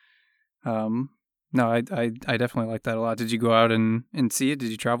 but no, I definitely like that a lot. Did you go out and see it? Did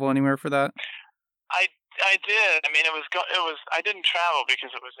you travel anywhere for that? I did. It was. I didn't travel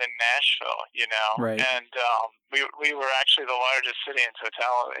because it was in Nashville, Right. And we were actually the largest city in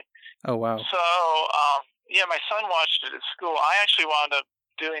totality. Oh wow. So my son watched it at school. I actually wound up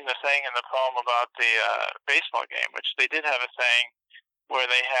doing the thing in the poem about the baseball game, which they did have a thing where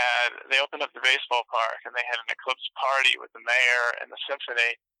they opened up the baseball park and they had an eclipse party with the mayor and the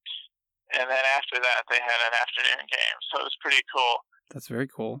symphony, and then after that they had an afternoon game. So it was pretty cool. That's very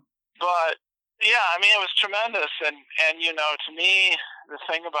cool. But yeah, it was tremendous, and to me, the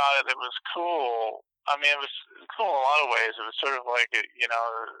thing about it that was cool, it was cool in a lot of ways. It was sort of like,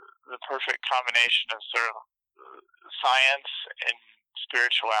 the perfect combination of sort of science and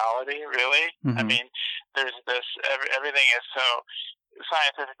spirituality, really. Mm-hmm. There's this, everything is so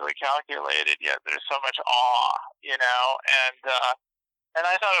scientifically calculated, yet there's so much awe, and And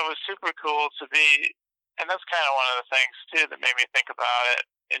I thought it was super cool to be, and that's kind of one of the things too that made me think about it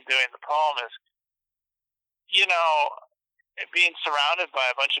in doing the poem is, you know, being surrounded by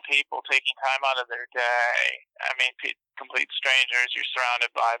a bunch of people taking time out of their day. I mean, complete strangers you're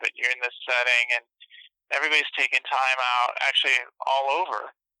surrounded by, but you're in this setting and everybody's taking time out, actually all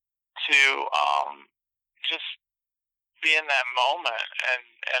over, to just be in that moment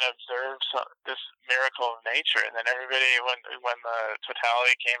and observe this miracle of nature. And then everybody, when the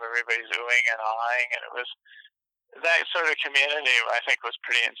totality came, everybody's oohing and ahhing, and it was that sort of community. I think was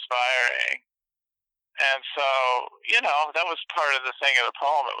pretty inspiring. And so, you know, that was part of the thing of the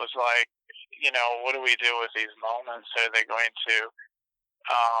poem. It was like, you know, what do we do with these moments? Are they going to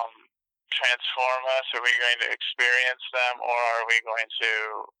transform us? Are we going to experience them? Or are we going to,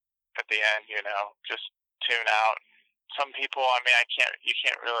 at the end, you know, just tune out? Some people, I mean, you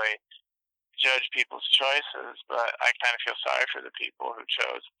can't really judge people's choices, but I kind of feel sorry for the people who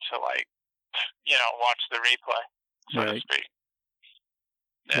chose to, like, you know, watch the replay, so to speak.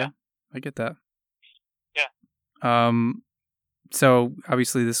 Yeah, I get that. Yeah. So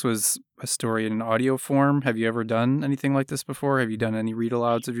obviously this was a story in an audio form. Have you ever done anything like this before? Have you done any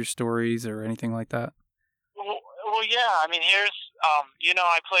read-alouds of your stories or anything like that? Well, yeah. I mean, here's, you know,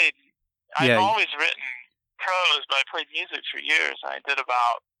 I've always written prose, but I played music for years. I did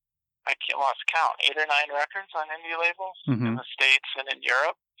about, I lost count, 8 or 9 records on indie labels in the States and in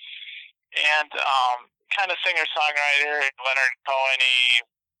Europe. And kind of singer-songwriter, Leonard Cohen-y,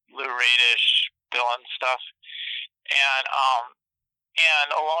 Lou Reed-ish, Dylan stuff.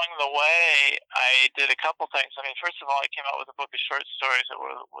 And along the way, I did a couple things. I mean, first of all, I came out with a book of short stories that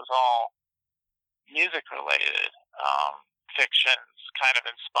was all music-related, fictions, kind of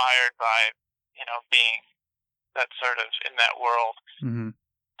inspired by, you know, being that sort of in that world. Mm-hmm.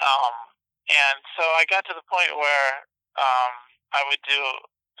 And so I got to the point where I would do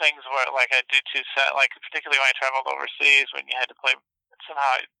things where, like, I'd do 2 sets, like, particularly when I traveled overseas, when you had to play,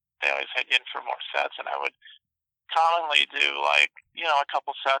 somehow they always had you in for more sets, and I would commonly do, like, you know, a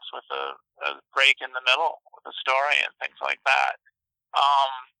couple sets with a break in the middle with a story and things like that.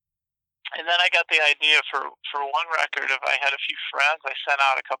 And then I got the idea for one record, if I had a few friends, I sent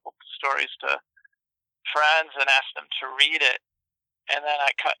out a couple stories to friends and asked them to read it, and then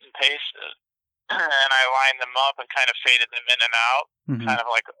I cut and pasted, and I lined them up and kind of faded them in and out, kind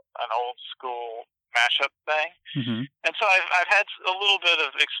of like an old school mashup thing. And so I've had a little bit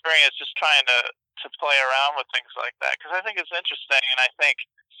of experience just trying to play around with things like that, because I think it's interesting, and I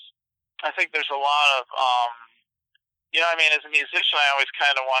think there's a lot of you know, I mean, as a musician, I always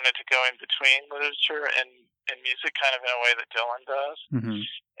kind of wanted to go in between literature and music, kind of in a way that Dylan does.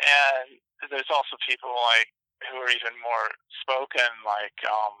 And there's also people like who are even more spoken, like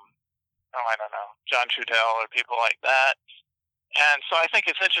I don't know, John Trudell or people like that. And so I think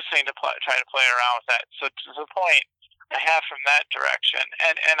it's interesting to try to play around with that. So to the point I have from that direction,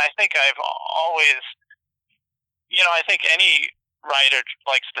 and I think I've always, you know, I think any writer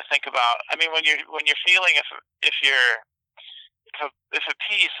likes to think about. I mean, when you're feeling if a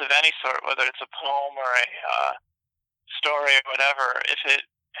piece of any sort, whether it's a poem or a story or whatever, if it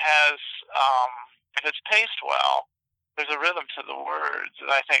has if it's paced well, there's a rhythm to the words,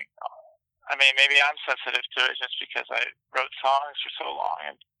 and I think. I mean, maybe I'm sensitive to it just because I wrote songs for so long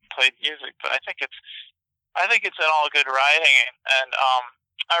and played music, but I think it's in all good writing. And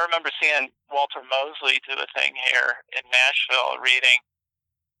I remember seeing Walter Mosley do a thing here in Nashville, reading,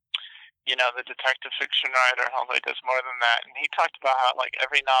 you know, the detective fiction writer, although he does more than that. And he talked about how, like,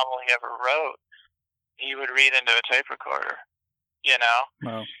 every novel he ever wrote, he would read into a tape recorder, you know?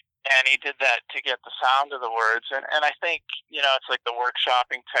 Wow. And he did that to get the sound of the words. And I think, you know, it's like the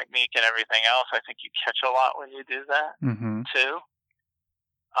workshopping technique and everything else. I think you catch a lot when you do that, too.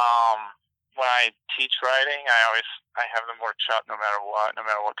 When I teach writing, I have them workshop no matter what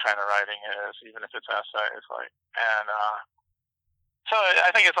kind of writing it is, even if it's essays. So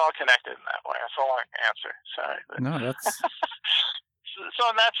I think it's all connected in that way. That's a long answer. Sorry. But. No, that's... So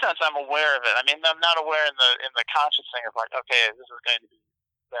in that sense, I'm aware of it. I mean, I'm not aware in the conscious thing of, like, okay, this is going to be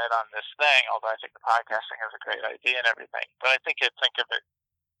said on this thing, although I think the podcasting is a great idea and everything. But I think of it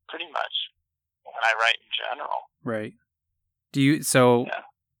pretty much when I write in general. Right. You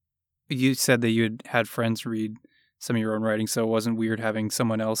said that you had friends read some of your own writing, so it wasn't weird having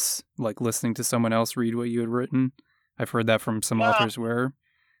someone else, like, listening to someone else read what you had written? I've heard that from some authors where,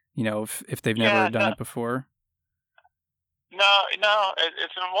 you know, if they've never done it before. No, it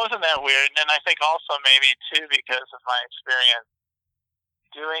wasn't that weird. And I think also maybe, too, because of my experience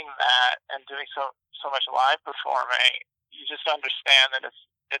doing that and doing so much live performing, you just understand that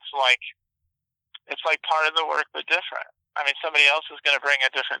it's like part of the work but different. somebody else is going to bring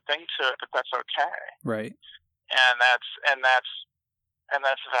a different thing to it, but that's okay. Right. And that's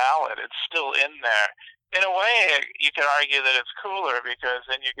valid. It's still in there. In a way, you could argue that it's cooler because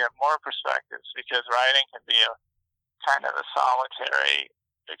then you get more perspectives, because writing can be a kind of a solitary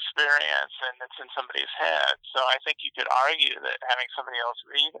experience and it's in somebody's head. So I think you could argue that having somebody else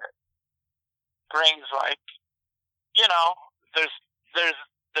read it brings, like, you know, there's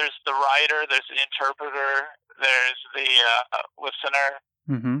the writer, there's the interpreter, there's the listener.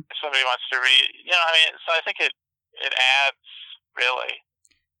 Mm-hmm. If somebody wants to read, you know, so I think it adds, really.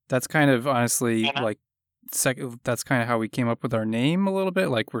 That's kind of, honestly, you know? like, that's kind of how we came up with our name a little bit.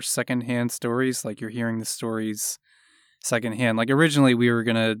 Like, we're secondhand stories. Like, you're hearing the stories secondhand. Like, originally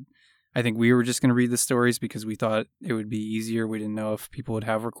I think we were just gonna read the stories because we thought it would be easier. We didn't know if people would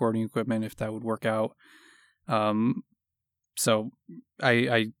have recording equipment, if that would work out. So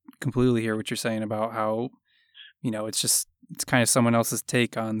I completely hear what you're saying about how, you know, it's kind of someone else's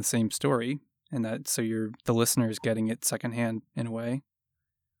take on the same story, and that so the listener is getting it secondhand in a way.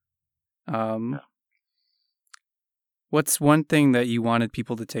 What's one thing that you wanted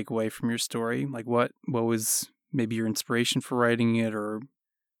people to take away from your story? Like, what was maybe your inspiration for writing it, or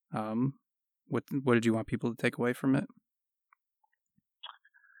what did you want people to take away from it?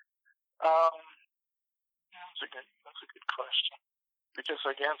 That's a good question. Because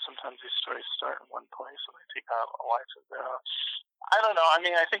again, sometimes these stories start in one place and they take on a life of their own. I don't know.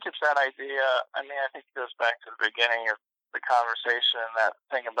 I think it's that idea. I think it goes back to the beginning of the conversation, that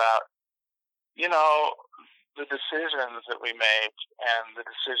thing about, you know, the decisions that we make and the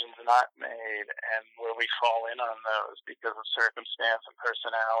decisions not made, and where we fall in on those because of circumstance and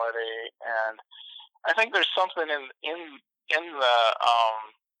personality. And I think there's something in the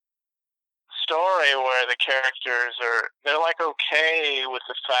story where the characters they're like okay with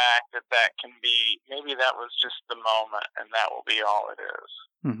the fact that can be, maybe that was just the moment and that will be all it is.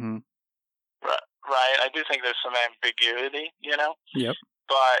 Mm-hmm. Right. I do think there's some ambiguity, you know. Yep.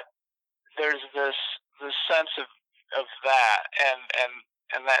 But there's this sense of that,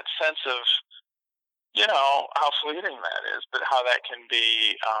 and that sense of, you know, how fleeting that is, but how that can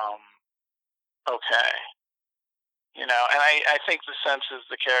be okay. You know, and I think the sense is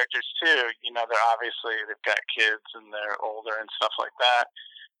the characters too, you know, they've got kids and they're older and stuff like that.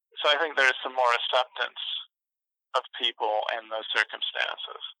 So I think there's some more acceptance of people and those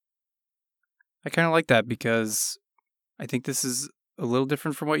circumstances. I kind of like that, because I think this is a little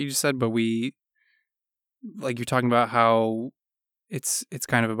different from what you just said, but you're talking about how it's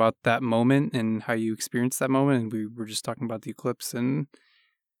kind of about that moment and how you experience that moment, and we were just talking about the eclipse, and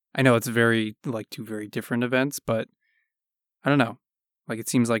I know it's two very different events, but I don't know. Like, it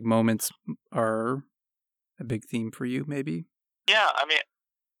seems like moments are a big theme for you, maybe. Yeah, I'm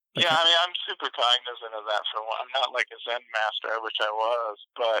super cognizant of that. I'm not like a Zen master, which I was,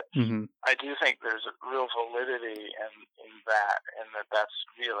 but mm-hmm. I do think there's a real validity in that, and that's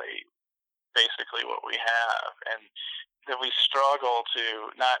really basically what we have, and that we struggle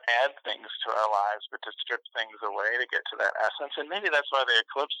to not add things to our lives, but to strip things away to get to that essence. And maybe that's why the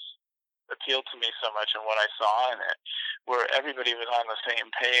eclipse appealed to me so much, and what I saw in it, where everybody was on the same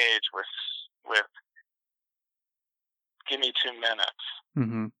page with give me 2 minutes.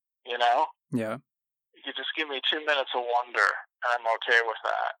 Mm-hmm. You know? Yeah. You just give me 2 minutes of wonder, and I'm okay with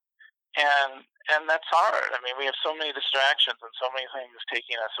that. And that's hard. I mean, we have so many distractions and so many things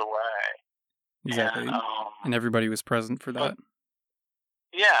taking us away. Exactly. And everybody was present for that.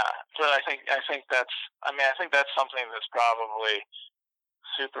 Yeah, but I think that's. I think that's something that's probably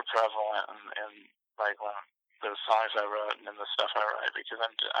super prevalent in like when those songs I wrote and in the stuff I write, because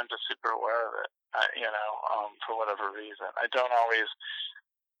I'm just super aware of it. For whatever reason, I don't always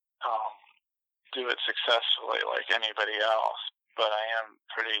do it successfully like anybody else, but I am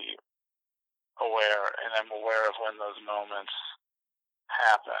pretty aware, and I'm aware of when those moments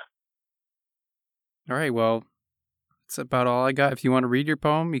happen. All right, well, that's about all I got. If you want to read your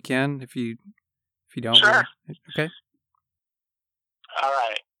poem, you can. If you don't, sure. Okay. All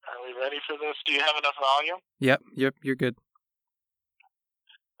right. Are we ready for this? Do you have enough volume? Yep, you're good.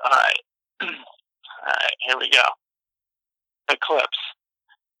 All right. All right, here we go. Eclipse.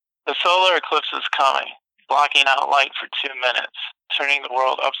 The solar eclipse is coming, blocking out light for 2 minutes, turning the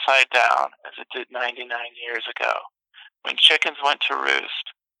world upside down as it did 99 years ago, when chickens went to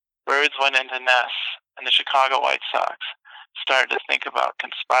roost, birds went into nests, and the Chicago White Sox started to think about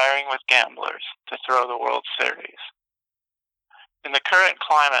conspiring with gamblers to throw the World Series. In the current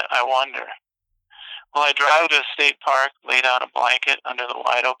climate, I wonder, will I drive to a state park, lay down a blanket under the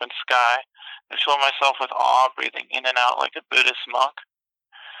wide open sky, and fill myself with awe, breathing in and out like a Buddhist monk?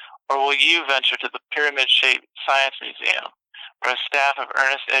 Or will you venture to the pyramid-shaped Science Museum, where a staff of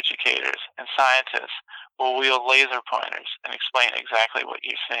earnest educators and scientists will wield laser pointers and explain exactly what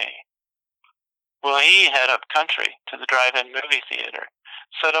you're seeing? Will he head up country to the drive-in movie theater,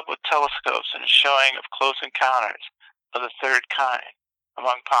 set up with telescopes and a showing of Close Encounters of the Third Kind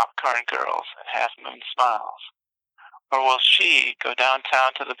among popcorn girls and half-moon smiles? Or will she go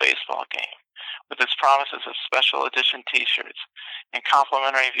downtown to the baseball game with its promises of special edition T-shirts and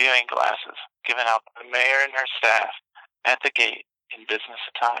complimentary viewing glasses given out by the mayor and her staff at the gate in business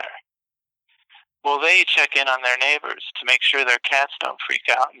attire? Will they check in on their neighbors to make sure their cats don't freak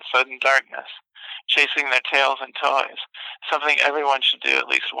out in sudden darkness, chasing their tails and toys, something everyone should do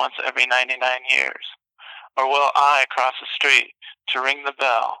at least once every 99 years? Or will I cross the street to ring the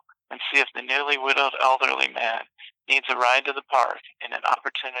bell and see if the newly widowed elderly man needs a ride to the park and an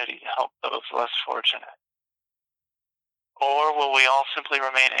opportunity to help those less fortunate? Or will we all simply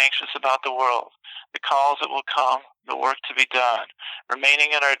remain anxious about the world, the calls that will come, the work to be done,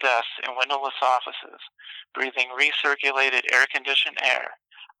 remaining at our desks in windowless offices, breathing recirculated air-conditioned air,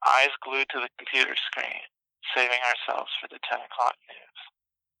 eyes glued to the computer screen, saving ourselves for the 10 o'clock news?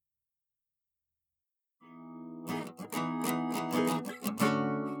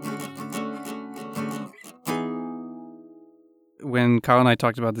 When Kyle and I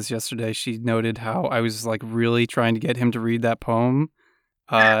talked about this yesterday, she noted how I was like really trying to get him to read that poem.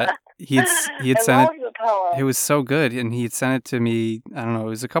 He had sent it. The poem. It was so good, and he had sent it to me. I don't know. It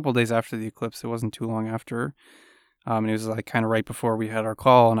was a couple days after the eclipse. It wasn't too long after. And it was like kind of right before we had our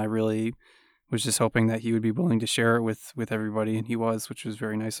call, and I really was just hoping that he would be willing to share it with everybody, and he was, which was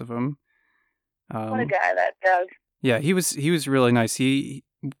very nice of him. What a guy, that Doug. Yeah, he was really nice. I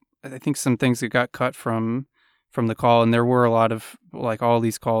think some things that got cut from the call, and there were a lot of, like, all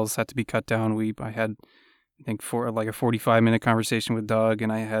these calls had to be cut down. I had, I think, for like a 45-minute conversation with Doug,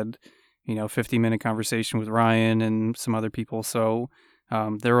 and I had, 50-minute conversation with Ryan and some other people. So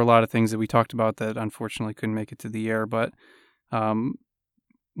there were a lot of things that we talked about that unfortunately couldn't make it to the air. But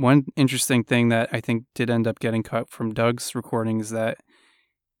one interesting thing that I think did end up getting cut from Doug's recording is that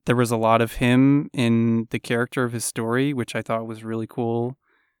there was a lot of him in the character of his story, which I thought was really cool.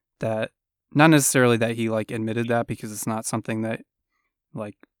 That not necessarily that he like admitted that, because it's not something that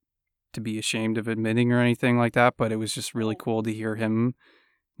like to be ashamed of admitting or anything like that, but it was just really cool to hear him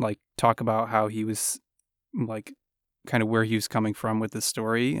like talk about how he was like kind of where he was coming from with this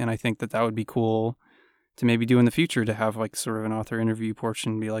story. And I think that would be cool to maybe do in the future, to have like sort of an author interview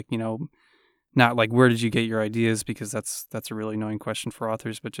portion, be like, not like where did you get your ideas, because that's a really annoying question for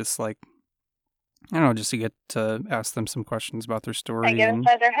authors, but just like, I don't know, just to get to ask them some questions about their story. I get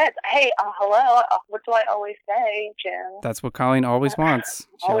inside their heads. Hey, hello, what do I always say, Jim? That's what Colleen always wants.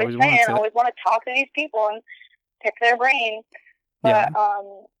 She always want to talk to these people and pick their brain. But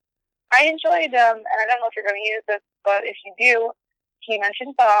I enjoyed, and I don't know if you're going to use this, but if you do, he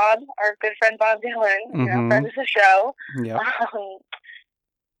mentioned Bob, our good friend Bob Dylan, friend of the show. Yeah.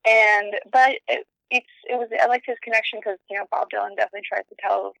 But I liked his connection because, Bob Dylan definitely tries to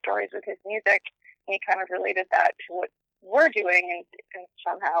tell stories with his music, and he kind of related that to what we're doing and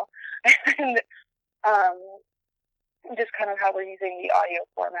somehow. And just kind of how we're using the audio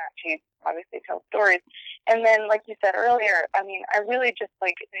format to obviously tell stories. And then, like you said earlier, I mean, I really just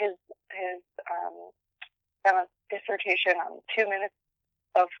like his kind of dissertation on 2 minutes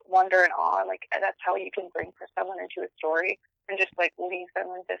of wonder and awe. Like, that's how you can bring someone into a story and just like leave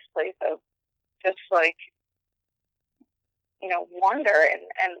them in this place of just like, wonder.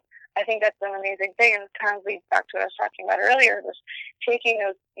 And I think that's an amazing thing. And it kind of leads back to what I was talking about earlier, was taking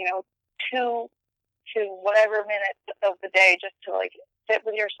those, 2 to whatever minutes of the day just to like sit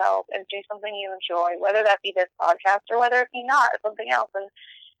with yourself and do something you enjoy, whether that be this podcast or whether it be not, something else. And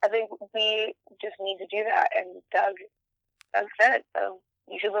I think we just need to do that. And Doug said it, so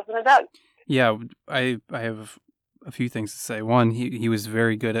you should listen to Doug. Yeah, I have a few things to say. One, he was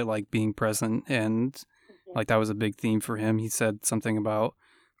very good at like being present, and like that was a big theme for him. He said something about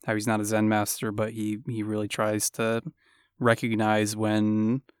how he's not a Zen master, but he really tries to recognize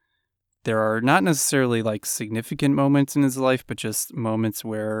when there are not necessarily like significant moments in his life, but just moments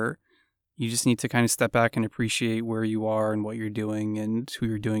where you just need to kind of step back and appreciate where you are and what you're doing and who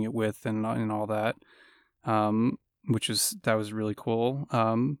you're doing it with and all that. That was really cool.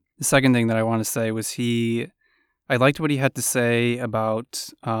 The second thing that I want to say was I liked what he had to say about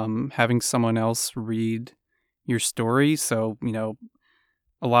having someone else read your story. So,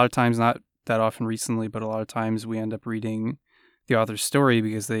 a lot of times, not that often recently, but a lot of times we end up reading the author's story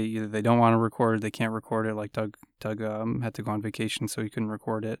because either they don't want to record it, they can't record it. Like Doug had to go on vacation, so he couldn't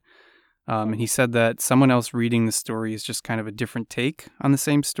record it. And he said that someone else reading the story is just kind of a different take on the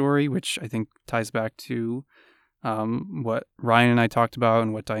same story, which I think ties back to what Ryan and I talked about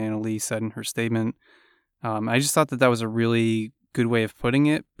and what Diana Lee said in her statement. I just thought that that was a really good way of putting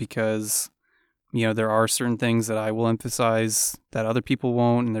it because, you know, there are certain things that I will emphasize that other people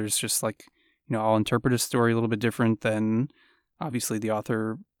won't. And there's just like, you know, I'll interpret a story a little bit different than obviously the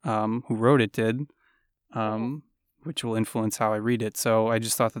author who wrote it did, which will influence how I read it. So I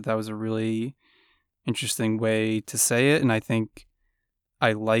just thought that that was a really interesting way to say it. And I think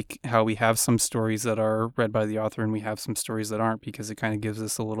I like how we have some stories that are read by the author and we have some stories that aren't, because it kind of gives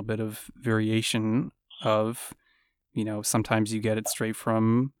us a little bit of variation of, you know, sometimes you get it straight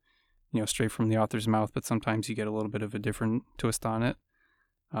from the author's mouth, but sometimes you get a little bit of a different twist on it,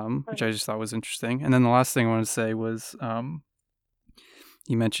 which I just thought was interesting. And then the last thing I wanted to say was,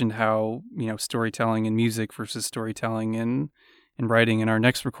 you mentioned how, you know, storytelling in music versus storytelling in writing. In our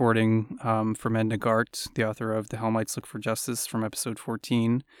next recording from Edna Gart, the author of The Helmites Look for Justice from episode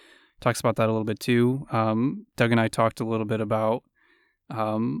 14, talks about that a little bit too. Doug and I talked a little bit about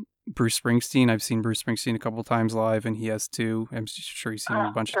Bruce Springsteen. I've seen Bruce Springsteen a couple times live, and he has too. I'm sure he's seen him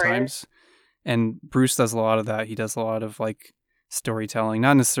a bunch of times. And Bruce does a lot of that. He does a lot of like storytelling,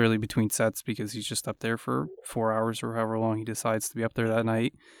 not necessarily between sets because he's just up there for 4 hours or however long he decides to be up there that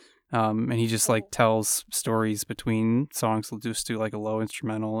night. And he just like tells stories between songs. He'll just do like a low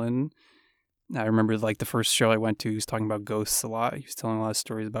instrumental. And I remember like the first show I went to, he was talking about ghosts a lot. He was telling a lot of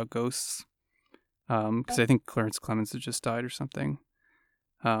stories about ghosts. Because I think Clarence Clemens had just died or something.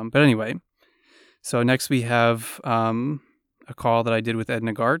 But anyway, so next we have a call that I did with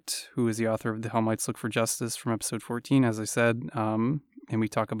Edna Gart, who is the author of The Helmites Look for Justice from episode 14, as I said. And we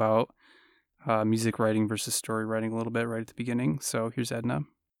talk about music writing versus story writing a little bit right at the beginning. So here's Edna.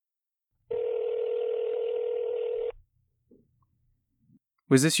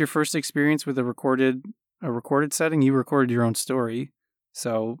 Was this your first experience with a recorded setting? You recorded your own story,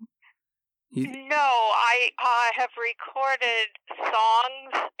 so... No, I have recorded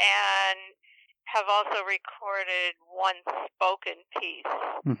songs and have also recorded one spoken piece.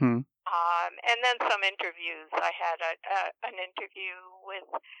 Mm-hmm. And then some interviews. I had an interview with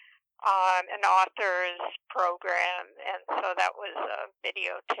an author's program, and so that was a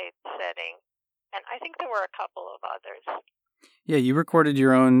videotape setting. And I think there were a couple of others. Yeah, you recorded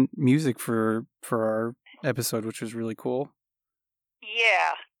your own music for our episode, which was really cool.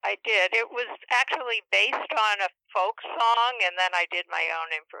 Yeah, I did. It was actually based on a folk song, and then I did my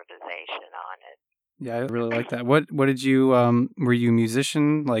own improvisation on it. Yeah, I really like that. What did you, were you a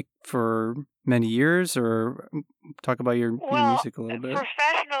musician, like, for many years, or talk about your music a little bit?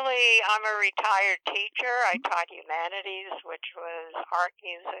 Professionally, I'm a retired teacher. I taught humanities, which was art,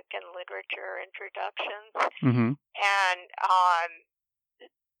 music, and literature introductions. Mm-hmm. And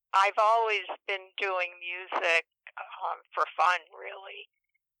I've always been doing music for fun, really.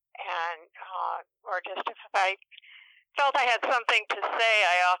 And, or just if I felt I had something to say,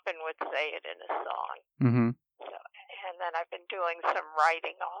 I often would say it in a song. Mm-hmm. So, and then I've been doing some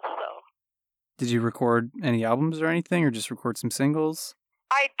writing also. Did you record any albums or anything, or just record some singles?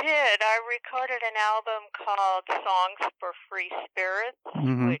 I did. I recorded an album called Songs for Free Spirits,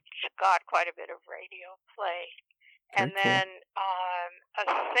 mm-hmm. which got quite a bit of radio play. Very and then a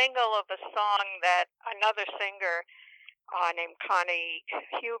single of a song that another singer named Connie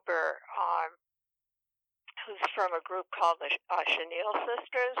Huber, who's from a group called the Chenille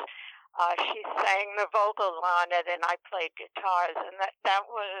Sisters, she sang the vocals on it, and I played guitars, and that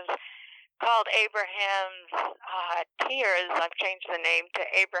was called Abraham's Tears. I've changed the name to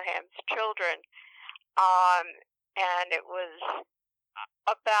Abraham's Children, and it was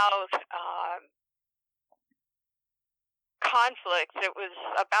about conflicts. It was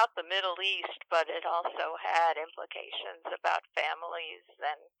about the Middle East, but it also had implications about families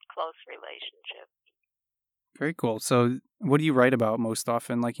and close relationships. Very cool. So what do you write about most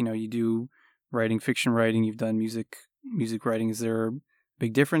often? Like, you know, you do writing, fiction writing, you've done music writing. Is there a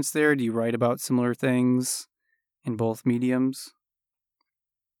big difference there? Do you write about similar things in both mediums?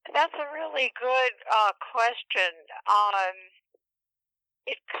 That's a really good question.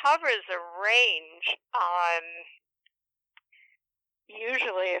 It covers a range.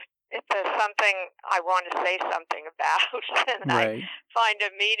 Usually if there's something I want to say something about, then right. I find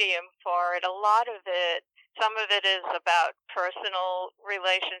a medium for it. A lot of it, some of it is about personal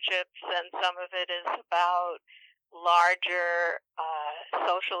relationships, and some of it is about larger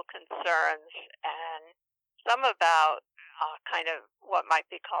social concerns, and some about kind of what might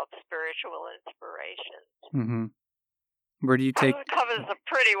be called spiritual inspirations. Mm-hmm. Where do you take... It covers a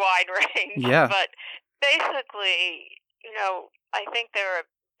pretty wide range. Yeah. But basically, you know, I think there are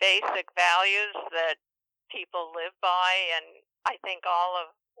basic values that people live by, and I think all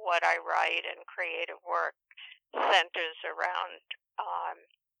of what I write and creative work centers around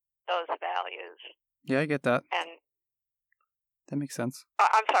those values. Yeah, I get that. And that makes sense.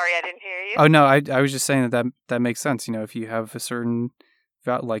 I'm sorry, I didn't hear you. Oh no, I was just saying that makes sense. You know, if you have a certain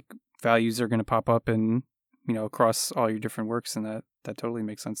values are going to pop up and across all your different works, and that totally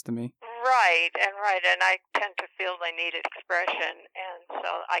makes sense to me. Right, and I tend to feel they need expression, and so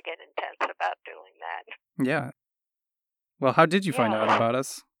I get intense about doing that. Yeah. Well, how did you find out about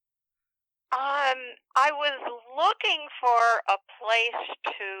us? I was looking for a place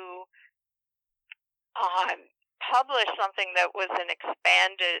to publish something that was an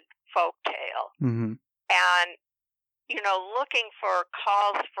expanded folktale. Mm-hmm. And, looking for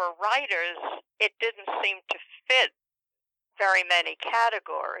calls for writers, it didn't seem to fit very many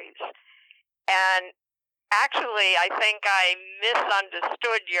categories. And actually, I think I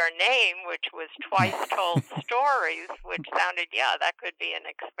misunderstood your name, which was Twice Told Stories, which sounded, that could be an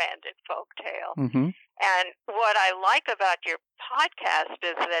expanded folktale. Mm-hmm. And what I like about your podcast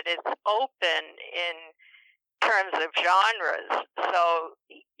is that it's open in terms of genres. So,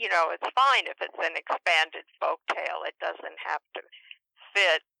 it's fine if it's an expanded folktale. It doesn't have to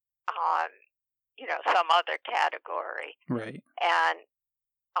fit some other category. Right. And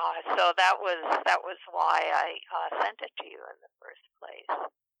so that was why I sent it to you in the first place.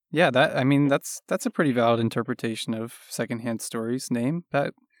 Yeah, that's a pretty valid interpretation of Secondhand Stories name. Yeah,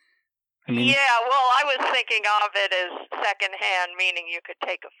 well, I was thinking of it as secondhand, meaning you could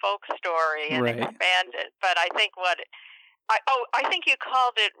take a folk story and expand it. But I think I think you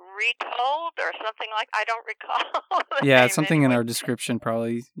called it Retold or something like. I don't recall. Yeah, something in our description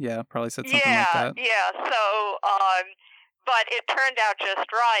probably said something like that. Yeah. So, but it turned out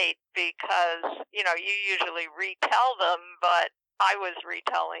just right because you usually retell them, but I was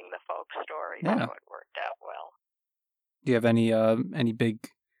retelling the folk story, so it worked out well. Do you have any big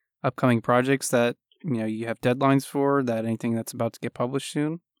upcoming projects that you have deadlines for? That anything that's about to get published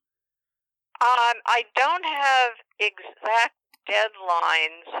soon? I don't have exact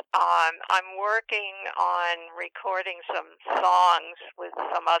deadlines. I'm working on recording some songs with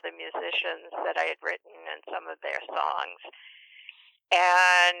some other musicians that I had written and some of their songs.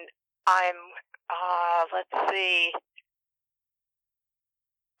 And I'm, let's see,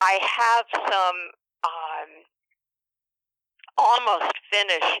 I have some almost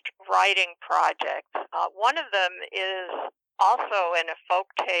finished writing projects. One of them is also in a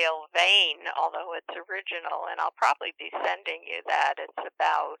folktale vein, although it's original, and I'll probably be sending you that. It's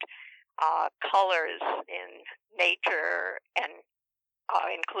about colors in nature and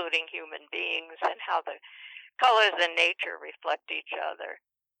including human beings and how the colors in nature reflect each other.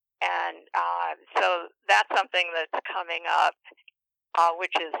 And so that's something that's coming up,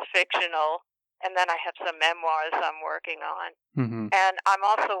 which is fictional. And then I have some memoirs I'm working on. Mm-hmm. And I'm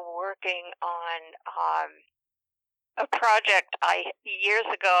also working on a project. Years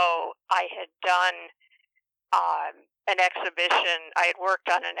ago, I had done an exhibition. I had worked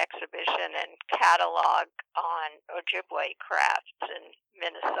on an exhibition and catalog on Ojibwe crafts in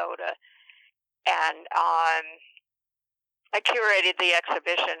Minnesota. And I curated the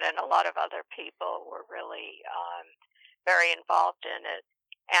exhibition, and a lot of other people were really very involved in it.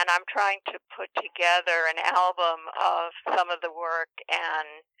 And I'm trying to put together an album of some of the work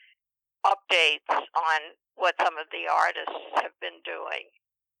and updates on what some of the artists have been doing.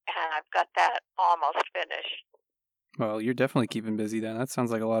 And I've got that almost finished. Well, you're definitely keeping busy then. That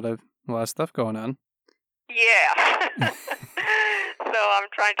sounds like a lot of stuff going on. Yeah. So I'm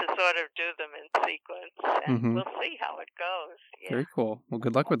trying to sort of do them in sequence, and we'll see how it goes. Yeah. Very cool. Well,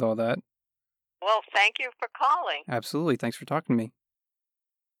 good luck with all that. Well, thank you for calling. Absolutely. Thanks for talking to me.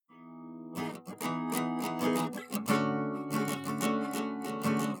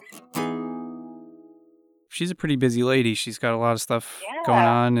 She's a pretty busy lady. She's got a lot of stuff going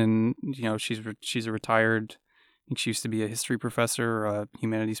on, and she's a retired. I think she used to be a history professor, a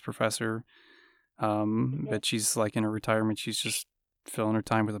humanities professor, but she's like in her retirement. She's just filling her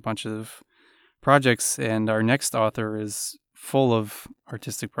time with a bunch of projects. And our next author is full of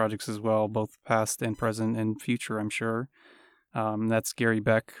artistic projects as well, both past and present and future, I'm sure. That's Gary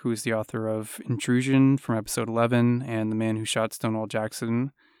Beck, who is the author of Intrusion from episode 11 and The Man Who Shot Stonewall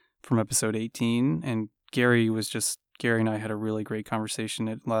Jackson from episode 18. And Gary and I had a really great conversation.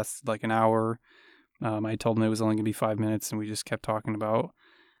 It lasted like an hour. I told him it was only going to be 5 minutes, and we just kept talking about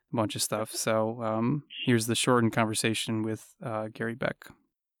a bunch of stuff. So here's the shortened conversation with Gary Beck.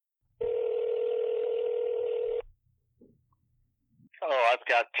 Oh, I've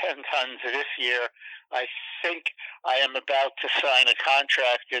got 10 10 tons this year. I think I am about to sign a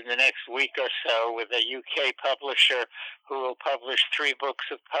contract in the next week or so with a UK publisher who will publish 3 books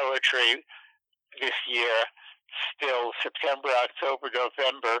of poetry this year, still September, October,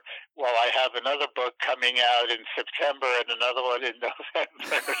 November, while I have another book coming out in September and another one in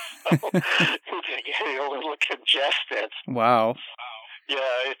November. So it's getting a little congested. Wow.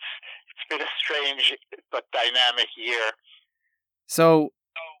 Yeah, it's been a strange but dynamic year. So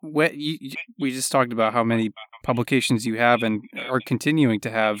we just talked about how many publications you have and are continuing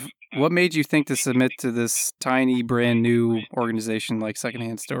to have. What made you think to submit to this tiny, brand new organization like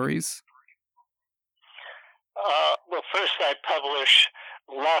Secondhand Stories? Well, first I publish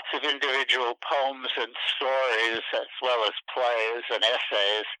lots of individual poems and stories as well as plays and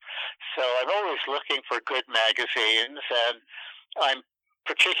essays. So I'm always looking for good magazines, and I'm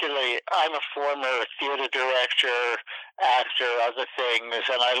a former theater director, actor, other things,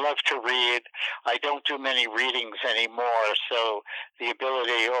 and I love to read. I don't do many readings anymore, so the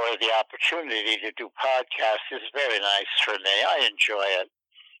ability or the opportunity to do podcasts is very nice for me. I enjoy it.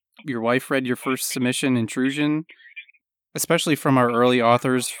 Your wife read your first submission, Intrusion, especially from our early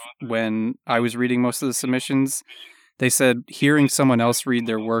authors. When I was reading most of the submissions, they said hearing someone else read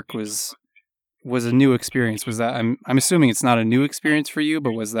their work was a new experience. Was that? I'm assuming it's not a new experience for you,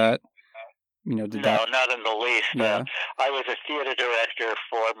 but was that? No, not in the least. Yeah. I was a theater director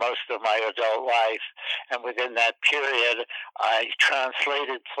for most of my adult life, and within that period, I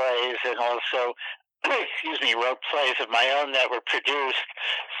translated plays and also wrote plays of my own that were produced.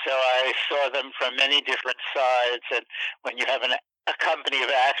 So I saw them from many different sides. And when you have a company of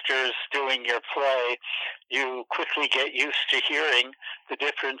actors doing your play, you quickly get used to hearing the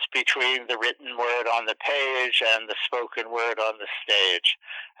difference between the written word on the page and the spoken word on the stage.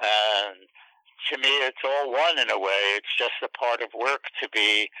 And to me, it's all one in a way. It's just a part of work to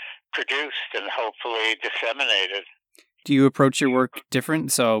be produced and hopefully disseminated. Do you approach your work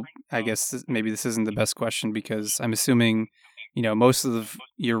different? So I guess maybe this isn't the best question, because I'm assuming, most of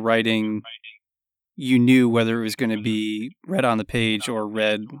your writing, you knew whether it was going to be read on the page or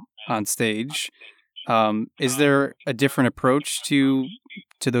read on stage. Is there a different approach to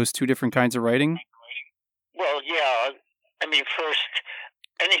those two different kinds of writing? Well, yeah. First,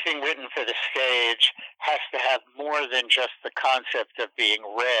 anything written for the stage has to have more than just the concept of being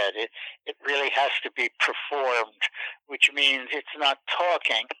read. It really has to be performed, which means it's not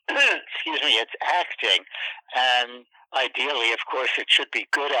talking. It's acting. And ideally, of course, it should be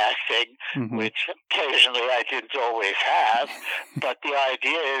good acting, which occasionally I didn't always have. But the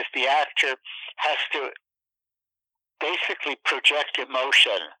idea is the actor has to basically project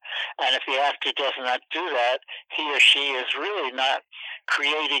emotion. And if the actor does not do that, he or she is really not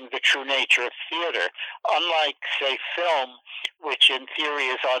creating the true nature of theater. Unlike, say, film, which in theory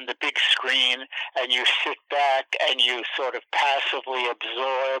is on the big screen and you sit back and you sort of passively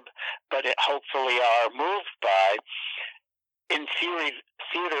absorb, but hopefully are moved by. In theory,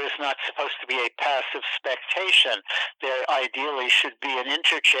 theater is not supposed to be a passive spectation. There ideally should be an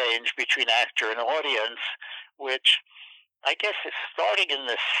interchange between actor and audience, which I guess is starting in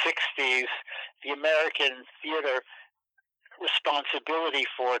the 60s. The American theater responsibility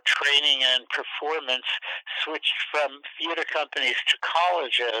for training and performance switched from theater companies to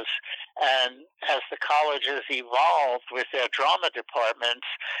colleges, and as the colleges evolved with their drama departments,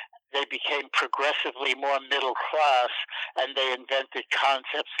 they became progressively more middle class, and they invented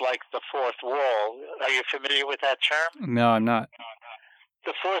concepts like the fourth wall. Are you familiar with that term? No, I'm not.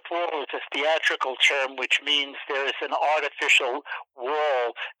 The fourth wall is a theatrical term, which means there is an artificial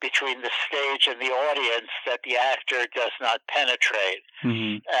wall between the stage and the audience that the actor does not penetrate.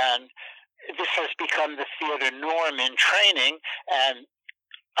 And this has become the theater norm in training, and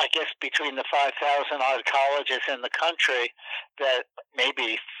I guess between the 5,000 odd colleges in the country, that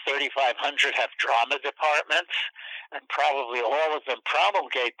maybe 3,500 have drama departments, and probably all of them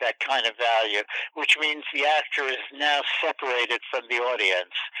promulgate that kind of value, which means the actor is now separated from the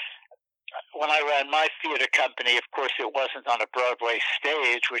audience. When I ran my theater company, of course, it wasn't on a Broadway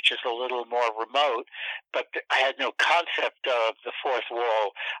stage, which is a little more remote, but I had no concept of the fourth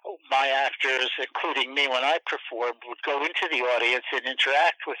wall. My actors, including me when I performed, would go into the audience and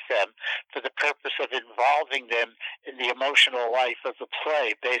interact with them for the purpose of involving them in the emotional life of the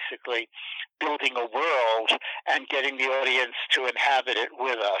play, basically building a world and getting the audience to inhabit it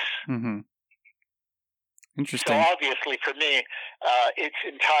with us. Interesting. So obviously for me, it's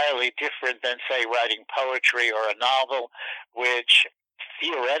entirely different than, say, writing poetry or a novel, which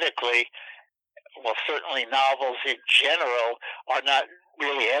theoretically, well, certainly novels in general are not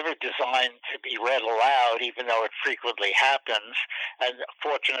really ever designed to be read aloud, even though it frequently happens. And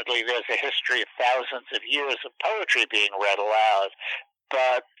fortunately, there's a history of thousands of years of poetry being read aloud.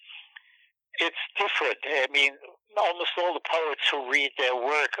 But it's different. I mean, almost all the poets who read their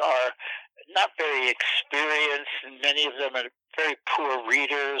work are not very experienced, and many of them are very poor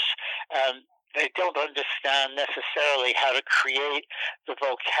readers, and they don't understand necessarily how to create the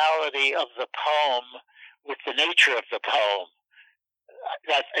vocality of the poem with the nature of the poem.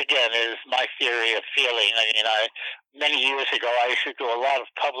 That, again, is my theory of feeling. I mean, many years ago, I used to do a lot of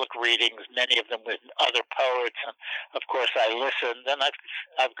public readings, many of them with other poets, and of course I listened, and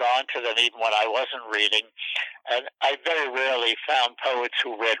I've gone to them even when I wasn't reading, and I very rarely found poets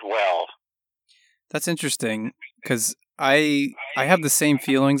who read well. That's interesting, because I have the same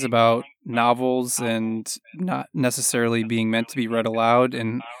feelings about novels and not necessarily being meant to be read aloud,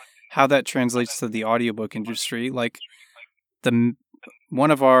 and how that translates to the audiobook industry. Like,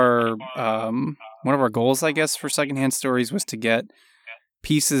 one of our goals, I guess, for Secondhand Stories was to get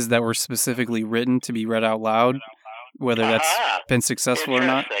pieces that were specifically written to be read out loud, whether that's been successful or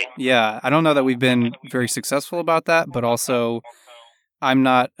not. Yeah, I don't know that we've been very successful about that, but also I'm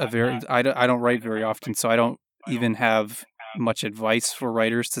not I don't write very often, so I don't even have much advice for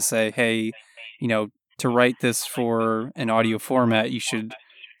writers to say, hey, to write this for an audio format, you should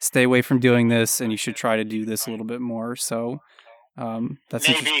stay away from doing this, and you should try to do this a little bit more. So that's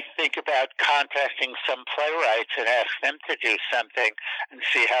maybe think about contacting some playwrights and ask them to do something and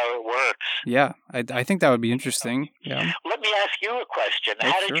see how it works. Yeah, I think that would be interesting. Yeah. Let me ask you a question.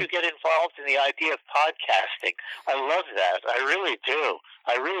 How did you get involved in the idea of podcasting? I love that. I really do.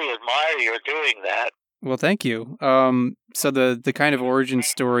 I really admire your doing that. Well, thank you. So the kind of origin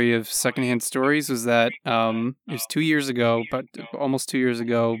story of Secondhand Stories was that it was 2 years ago, but almost 2 years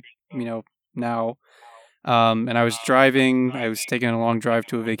ago, now. And I was driving. I was taking a long drive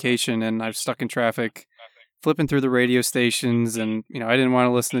to a vacation, and I was stuck in traffic, flipping through the radio stations, and I didn't want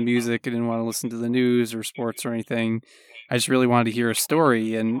to listen to music. I didn't want to listen to the news or sports or anything. I just really wanted to hear a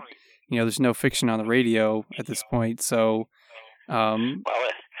story, and there's no fiction on the radio at this point, so. Well,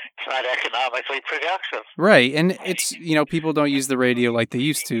 it's not economically productive. Right, and it's people don't use the radio like they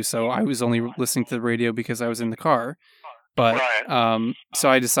used to, so I was only listening to the radio because I was in the car. But so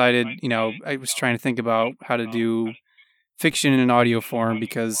I decided, I was trying to think about how to do fiction in an audio form,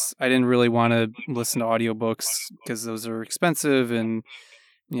 because I didn't really want to listen to audiobooks because those are expensive, and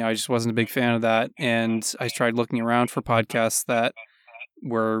I just wasn't a big fan of that. And I tried looking around for podcasts that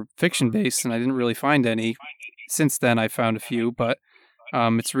were fiction based, and I didn't really find any. Since then, I found a few, but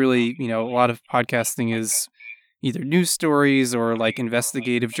it's really, a lot of podcasting is either news stories or like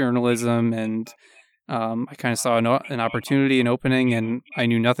investigative journalism, and I kind of saw an opportunity, an opening, and I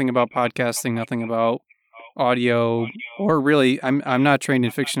knew nothing about podcasting, nothing about audio, or really, I'm not trained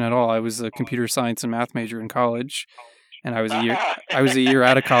in fiction at all. I was a computer science and math major in college, and I was a year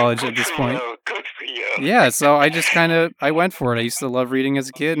out of college at this point. Good for you. Yeah, so I just I went for it. I used to love reading as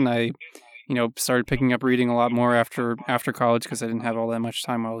a kid, and I, started picking up reading a lot more after college, because I didn't have all that much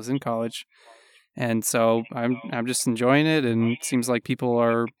time while I was in college, and so I'm just enjoying it, and it seems like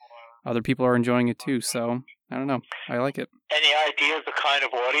other people are enjoying it too, so I don't know. I like it. Any idea of the kind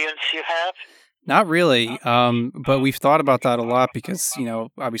of audience you have? Not really, but we've thought about that a lot because,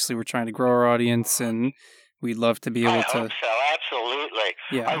 obviously we're trying to grow our audience, and we'd love to be able to... I hope so, absolutely.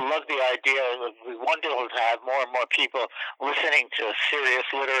 Yeah. I love the idea. We want to have more and more people listening to serious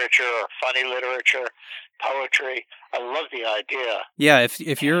literature or funny literature, poetry. I love the idea. Yeah,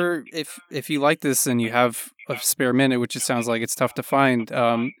 if you like this and you have a spare minute, which it sounds like it's tough to find,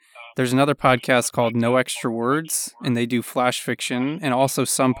 there's another podcast called No Extra Words, and they do flash fiction and also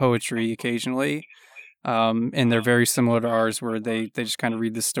some poetry occasionally. And they're very similar to ours, where they just kind of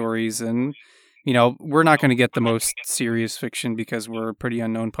read the stories, and we're not going to get the most serious fiction because we're a pretty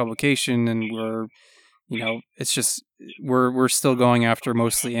unknown publication, and we're it's just we're still going after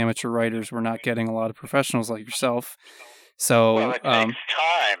mostly amateur writers. We're not getting a lot of professionals like yourself. So it takes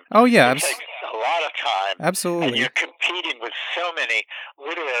time. Oh yeah, it takes a lot of time. Absolutely. And you're competing with so many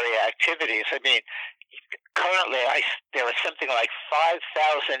literary activities. I mean, currently there are something like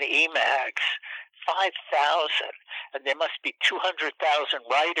 5,000 EMAGs. 5,000, and there must be 200,000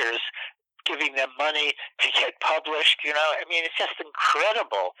 writers giving them money to get published. I mean, it's just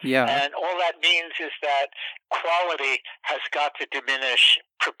incredible. Yeah. And all that means is that quality has got to diminish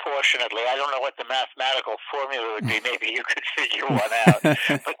proportionately. I don't know what the mathematical formula would be. Maybe you could figure one out.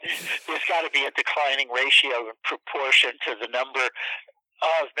 But there's got to be a declining ratio in proportion to the number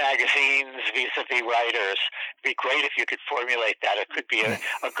of magazines vis-a-vis writers. It'd be great if you could formulate that. It could be a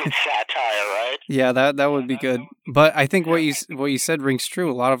good satire, right? Yeah, that would be good. But I think what you said rings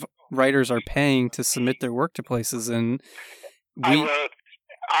true. A lot of writers are paying to submit their work to places, and I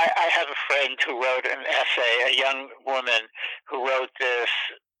have a friend who wrote an essay, a young woman who wrote this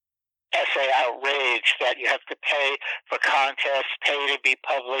essay, Outrage, that you have to pay for contests, pay to be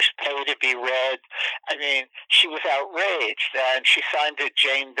published, pay to be read. I mean, she was outraged, and she signed it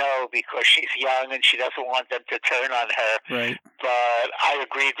Jane Doe because she's young and she doesn't want them to turn on her. Right. But I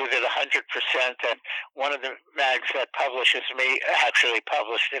agreed with it 100%, and one of the mags that publishes me actually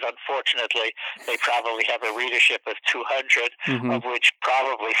published it. Unfortunately, they probably have a readership of 200, of which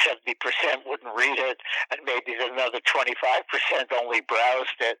probably 70% wouldn't read it, and maybe another 25% only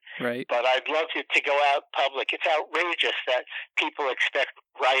browsed it. Right. But I'd love it to go out public. It's outrageous that people expect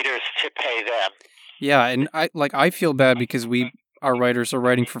writers to pay them. Yeah, and I feel bad because our writers are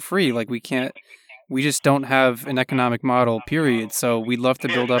writing for free. Like we just don't have an economic model, period. So we'd love to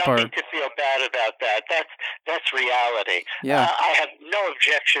build up our. There's nothing to feel bad about that. That's reality. Yeah. I have no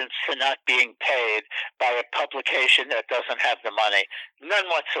objections to not being paid by a publication that doesn't have the money. None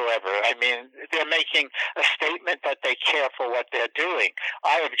whatsoever. I mean, they're making a statement that they care for what they're doing.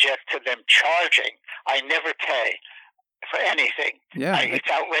 I object to them charging. I never pay for anything. Yeah. It's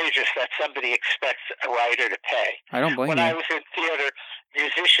outrageous that somebody expects a writer to pay. I don't blame you. When I was in theater,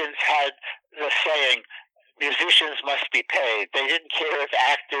 musicians had the saying, musicians must be paid. They didn't care if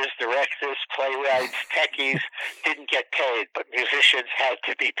actors, directors, playwrights, techies didn't get paid, but musicians had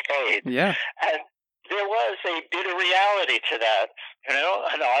to be paid. Yeah. And there was a bit of reality to that. You know,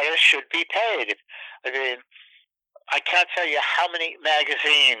 an artist should be paid. I mean, I can't tell you how many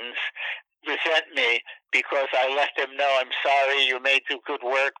magazines resent me because I let them know, I'm sorry, you may do good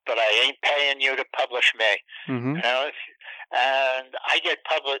work, but I ain't paying you to publish me. Mm-hmm. You know, and I get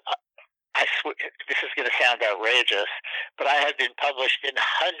published. I swear, this is going to sound outrageous, but I have been published in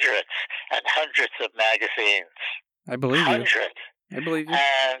hundreds and hundreds of magazines. I believe hundreds. you. I believe you.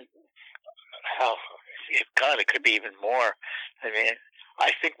 And God, it could be even more. I mean,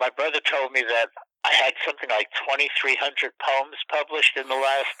 I think my brother told me that I had something like 2,300 poems published in the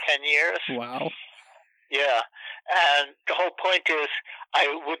last 10 years. Wow. Yeah. And the whole point is I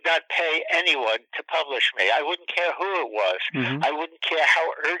would not pay anyone to publish me. I wouldn't care who it was. Mm-hmm. I wouldn't care how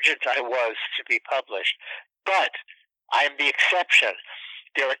urgent I was to be published. But I am the exception.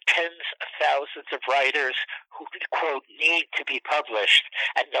 There are tens of thousands of writers who, quote, need to be published,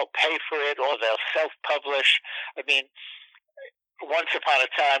 and they'll pay for it or they'll self-publish. I mean, once upon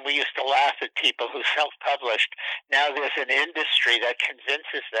a time, we used to laugh at people who self-published. Now there's an industry that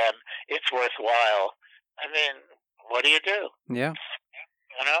convinces them it's worthwhile. I mean, what do you do? Yeah.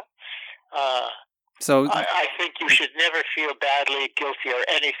 You know? So I think you should never feel badly, guilty, or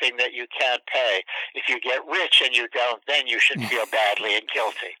anything that you can't pay. If you get rich and you don't, then you should feel badly and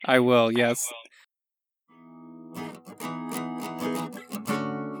guilty. I will, yes.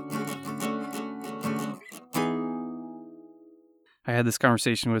 I had this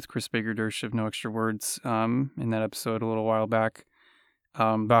conversation with Chris Baker-Dersch of No Extra Words in that episode a little while back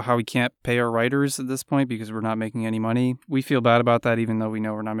about how we can't pay our writers at this point because we're not making any money. We feel bad about that even though we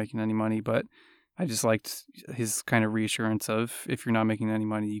know we're not making any money, but I just liked his kind of reassurance of if you're not making any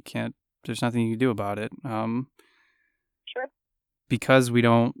money, there's nothing you can do about it. Sure. Because we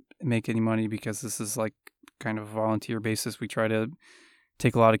don't make any money, because this is like kind of a volunteer basis, we try to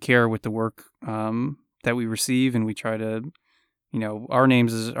take a lot of care with the work that we receive, and we try to, you know, our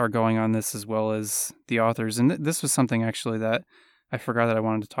names are going on this as well as the authors. And this was something actually that I forgot that I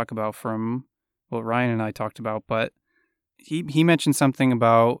wanted to talk about from what Ryan and I talked about, but he mentioned something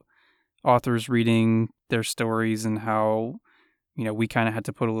about authors reading their stories and how, you know, we kind of had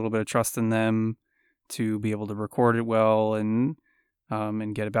to put a little bit of trust in them to be able to record it well and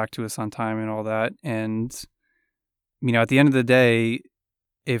get it back to us on time and all that. And, you know, at the end of the day,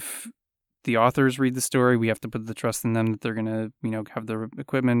 if the authors read the story, we have to put the trust in them that they're going to, you know, have the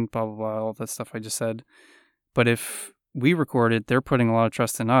equipment, blah, blah, blah, all that stuff I just said. But if we record it, they're putting a lot of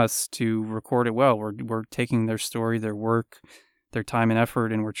trust in us to record it well. We're taking their story, their work, their time and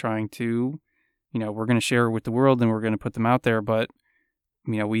effort, and we're trying to, you know, we're going to share it with the world and we're going to put them out there. But,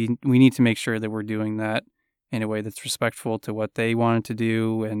 you know, we need to make sure that we're doing that in a way that's respectful to what they wanted to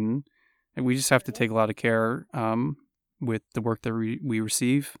do. And we just have to take a lot of care with the work that we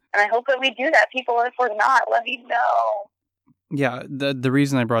receive. And I hope that we do that. People, if we're not, let me know. Yeah, the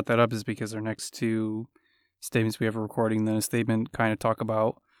reason I brought that up is because our next two statements we have a recording, then a statement kind of talk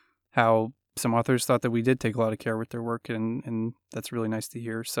about how some authors thought that we did take a lot of care with their work, and that's really nice to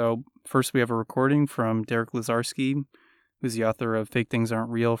hear. So first we have a recording from Derek Lazarski who's the author of Fake Things Aren't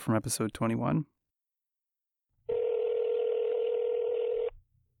Real from episode 21.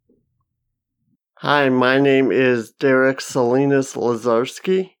 Hi, my name is Derek Salinas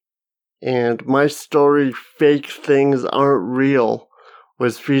Lazarski, and my story, Fake Things Aren't Real,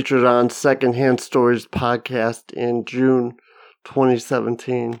 was featured on Secondhand Stories podcast in June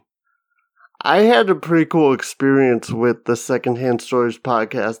 2017. I had a pretty cool experience with the Secondhand Stories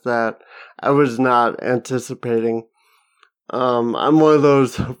podcast that I was not anticipating. I'm one of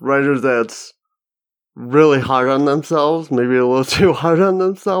those writers that's really hard on themselves, maybe a little too hard on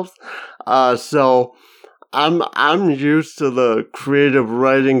themselves. So I'm used to the creative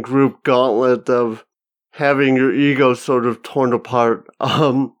writing group gauntlet of having your ego sort of torn apart.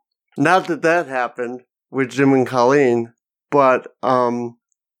 Not that happened with Jim and Colleen, but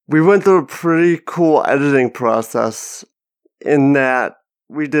we went through a pretty cool editing process in that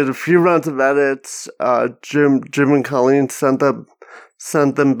we did a few rounds of edits. Jim and Colleen sent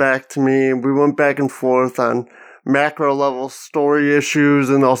them back to me, and we went back and forth on macro level story issues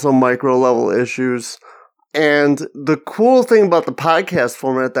and also micro level issues. And the cool thing about the podcast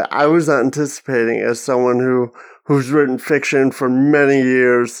format that I was not anticipating as someone who's written fiction for many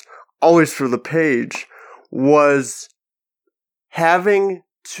years, always for the page, was having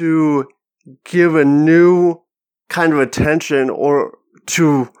to give a new kind of attention or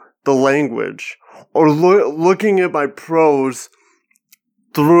to the language, or looking at my prose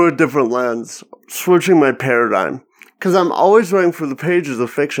through a different lens, switching my paradigm. Because I'm always writing for the page as a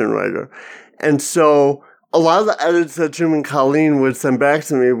fiction writer. And so a lot of the edits that Jim and Colleen would send back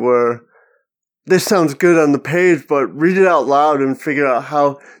to me were, this sounds good on the page, but read it out loud and think about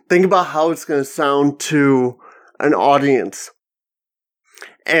how it's going to sound to an audience.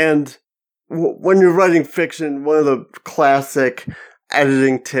 And when you're writing fiction, one of the classic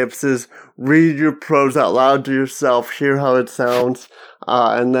editing tips is read your prose out loud to yourself, hear how it sounds,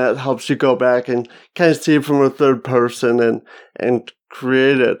 and that helps you go back and kind of see it from a third person and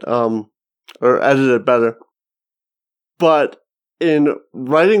create it, or edit it better. But in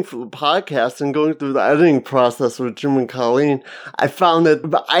writing for the podcast and going through the editing process with Jim and Colleen, I found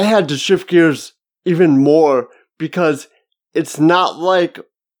that I had to shift gears even more, because it's not like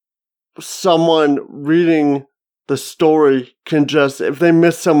someone reading the story can just, if they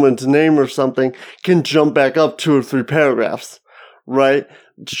miss someone's name or something, can jump back up 2 or 3 paragraphs, right?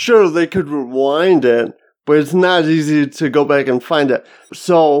 Sure, they could rewind it, but it's not easy to go back and find it.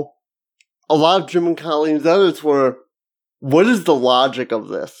 So a lot of Jim and Colleen's edits were, what is the logic of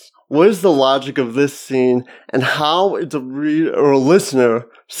this? What is the logic of this scene? And how is a reader or a listener,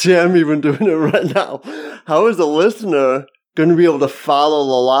 see, I'm even doing it right now, how is a listener going to be able to follow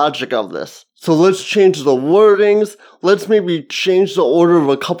the logic of this? So let's change the wordings. Let's maybe change the order of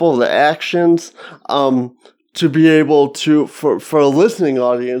a couple of the actions, to be able to, for a listening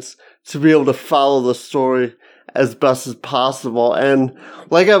audience, to be able to follow the story as best as possible. And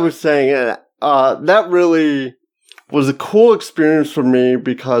like I was saying, that really was a cool experience for me,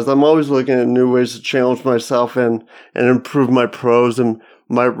 because I'm always looking at new ways to challenge myself and improve my prose and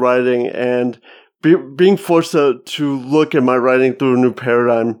my writing, and being forced to look at my writing through a new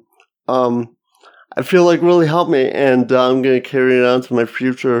paradigm, I feel like really helped me, and I'm going to carry it on to my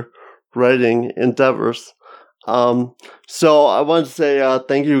future writing endeavors. So I want to say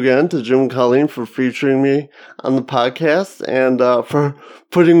thank you again to Jim and Colleen for featuring me on the podcast, and for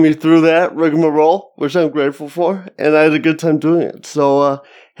putting me through that rigmarole, which I'm grateful for, and I had a good time doing it. So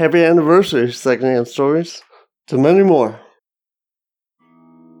happy anniversary, Secondhand Stories, to many more.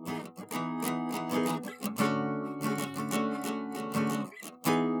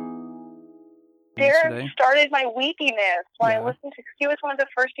 Derek started my weepiness when I listened to. He was one of the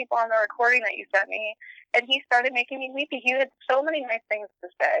first people on the recording that you sent me, and he started making me weepy. He had so many nice things to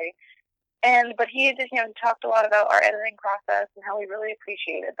say, but he had just, talked a lot about our editing process and how we really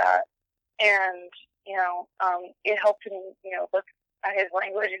appreciated that, and it helped him, look at his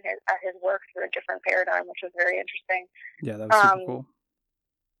language and at his work through a different paradigm, which was very interesting. Yeah, that was super cool.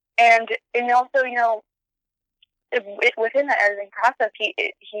 And also, within the editing process,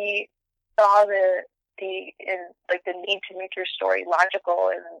 he saw the need to make your story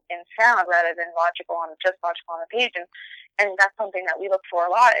logical and sound rather than logical on the page, and that's something that we look for a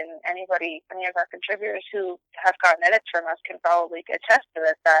lot. And any of our contributors who have gotten edits from us can probably attest to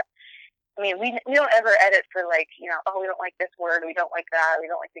this. That we don't ever edit for we don't like this word, we don't like that, we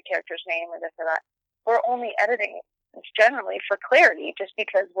don't like the character's name or this or that. We're only editing generally for clarity, just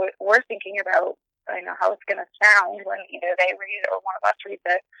because we're thinking about how it's going to sound when either they read it or one of us reads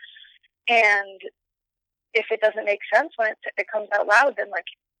it. And if it doesn't make sense when it comes out loud, then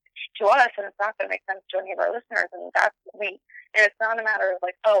to us, and it's not going to make sense to any of our listeners. And and it's not a matter of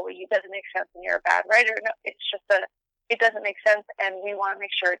like, oh, it doesn't make sense and you're a bad writer. No, it's just it doesn't make sense, and we want to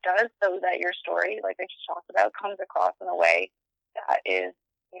make sure it does, so that your story, like I just talked about, comes across in a way that is,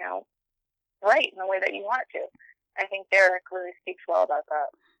 right in the way that you want it to. I think Derek really speaks well about that.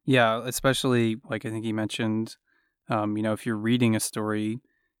 Yeah, especially like I think he mentioned, if you're reading a story,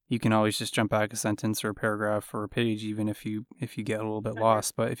 you can always just jump back a sentence or a paragraph or a page, even if you get a little bit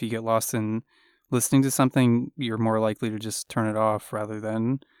lost. But if you get lost in listening to something, you're more likely to just turn it off rather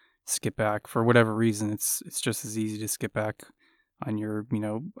than skip back for whatever reason. It's just as easy to skip back on your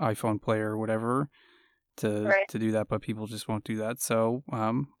iPhone player or whatever to do that, but people just won't do that. So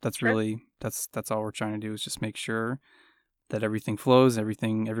that's really that's all we're trying to do, is just make sure that everything flows,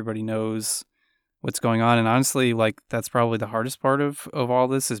 everybody knows what's going on. And honestly, like, that's probably the hardest part of all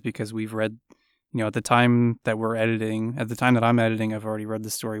this, is because we've read, at the time that I'm editing, I've already read the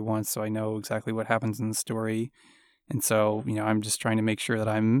story once, so I know exactly what happens in the story. And so, I'm just trying to make sure that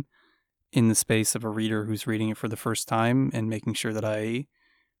I'm in the space of a reader who's reading it for the first time, and making sure that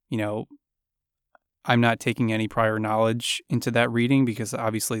I'm not taking any prior knowledge into that reading, because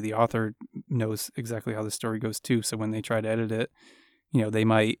obviously the author knows exactly how the story goes too. So when they try to edit it, they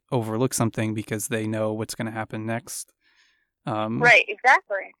might overlook something because they know what's going to happen next. Right,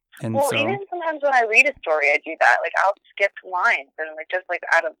 exactly. And well, even sometimes when I read a story, I do that. Like, I'll skip lines, and just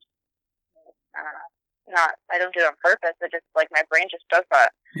out of, I don't do it on purpose. It just, my brain just does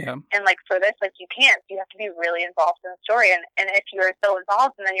that. Yeah. And, for this, you can't. You have to be really involved in the story. And if you're so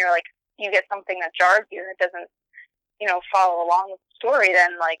involved, and then you're, you get something that jars you and it doesn't, follow along with the story,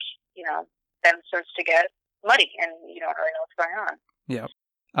 then, then it starts to get muddy, and you don't really know what's going on. Yeah.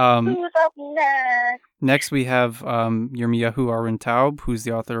 Who's up next? Next, we have Yirmiyahu Arwen Taub, who's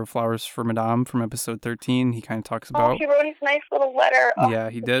the author of Flowers for Madame from episode 13. He kind of talks about... Oh, he wrote his nice little letter. Oh, yeah,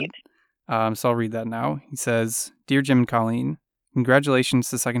 he did. So I'll read that now. He says, Dear Jim and Colleen, congratulations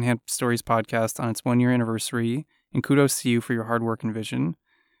to Secondhand Stories Podcast on its 1-year anniversary, and kudos to you for your hard work and vision.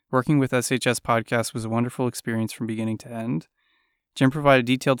 Working with SHS Podcast was a wonderful experience from beginning to end. Jim provided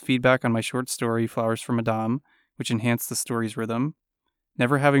detailed feedback on my short story, Flowers for Madame, which enhanced the story's rhythm.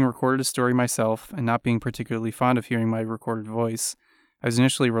 Never having recorded a story myself, and not being particularly fond of hearing my recorded voice, I was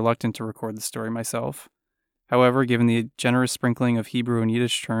initially reluctant to record the story myself. However, given the generous sprinkling of Hebrew and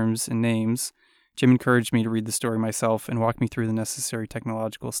Yiddish terms and names, Jim encouraged me to read the story myself and walk me through the necessary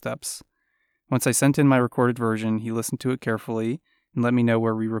technological steps. Once I sent in my recorded version, he listened to it carefully and let me know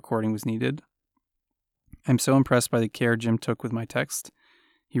where re-recording was needed. I'm so impressed by the care Jim took with my text.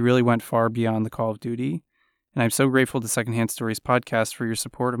 He really went far beyond the call of duty, and I'm so grateful to Secondhand Stories Podcast for your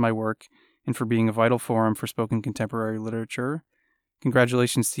support of my work and for being a vital forum for spoken contemporary literature.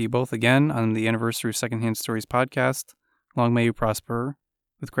 Congratulations to you both again on the anniversary of Secondhand Stories Podcast. Long may you prosper.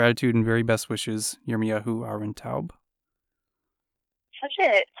 With gratitude and very best wishes, Yirmiyahu Arwen Taub. Such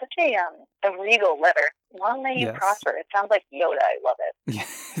a regal letter. Long may you prosper. It sounds like Yoda. I love it.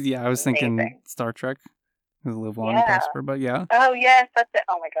 Yeah, I was thinking Star Trek. Live long and prosper, but yeah. Oh yes, that's it.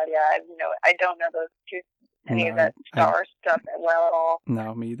 Oh my god, yeah. I don't know those two, any of that Star stuff well at all.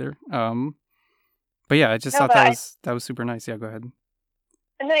 No, me either. But yeah, I just thought that was super nice. Yeah, go ahead.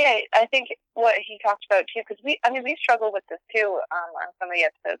 And then I think what he talked about too, because we struggle with this too on some of the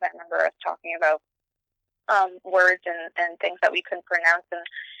episodes. I remember us talking about words and things that we couldn't pronounce, and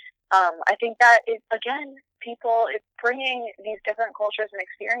I think that is, again, it's bringing these different cultures and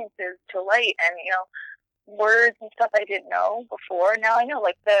experiences to light, and words and stuff I didn't know before. Now I know,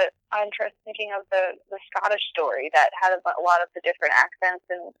 I'm just thinking of the Scottish story that had a lot of the different accents,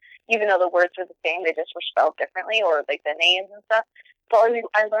 and even though the words were the same, they just were spelled differently, or the names and stuff. So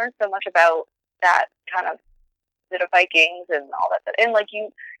I learned so much about that kind of the Vikings and all that stuff. And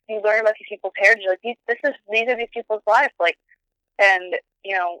you learn about these people's heritage. These are these people's lives. And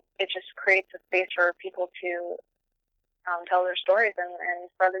it just creates a space for people to tell their stories and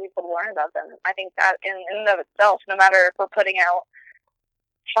for other people to learn about them. I think that in and of itself, no matter if we're putting out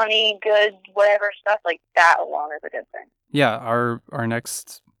funny, good, whatever stuff, that alone is a good thing. Yeah, our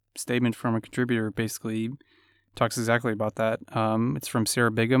next statement from a contributor basically talks exactly about that. It's from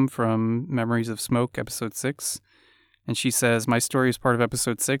Sarah Bigham from Memories of Smoke, episode 6. And she says, my story is part of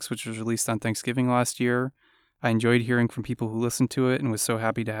episode 6, which was released on Thanksgiving last year. I enjoyed hearing from people who listened to it and was so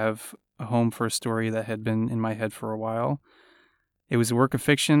happy to have a home for a story that had been in my head for a while. It was a work of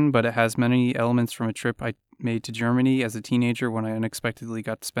fiction, but it has many elements from a trip I made to Germany as a teenager when I unexpectedly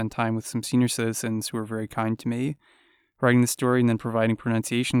got to spend time with some senior citizens who were very kind to me. Writing the story and then providing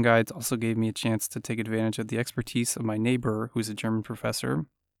pronunciation guides also gave me a chance to take advantage of the expertise of my neighbor, who's a German professor.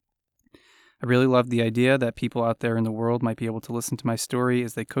 I really love the idea that people out there in the world might be able to listen to my story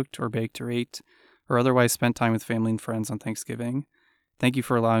as they cooked or baked or ate or otherwise spent time with family and friends on Thanksgiving. Thank you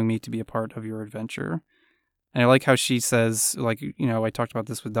for allowing me to be a part of your adventure. And I like how she says, like, you know, I talked about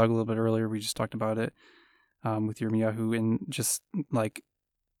this with Doug a little bit earlier. We just talked about it with Yirmiyahu, and just like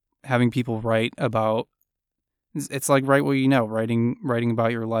having people write about, it's like write what you know, writing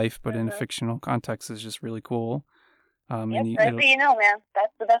about your life, but in a fictional context is just really cool. Yep, that's what you know, man.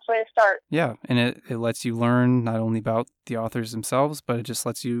 That's the best way to start. Yeah, and it lets you learn not only about the authors themselves, but it just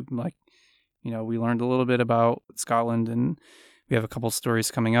lets you, like, you know, we learned a little bit about Scotland, and we have a couple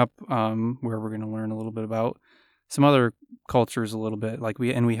stories coming up where we're going to learn a little bit about some other cultures a little bit. Like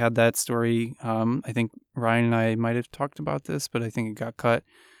we had that story. I think Ryan and I might have talked about this, but I think it got cut.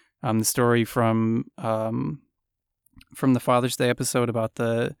 The story from the Father's Day episode about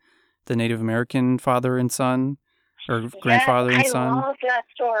the Native American father and son, or grandfather and son. I love that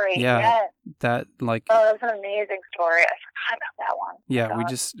story. Yeah, yes. That like. Oh, that was an amazing story. I forgot about that one. Yeah,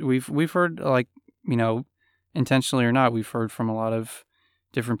 we've heard, like, you know, intentionally or not, we've heard from a lot of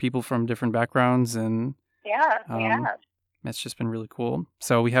different people from different backgrounds, and it's just been really cool.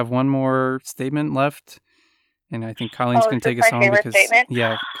 So we have one more statement left, and I think Colleen's going to take us home because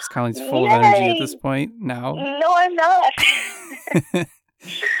Colleen's full of energy at this point now. No, I'm not.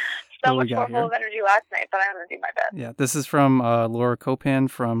 So much more full of energy last night, but I'm going to do my best. Yeah, this is from Laura Copan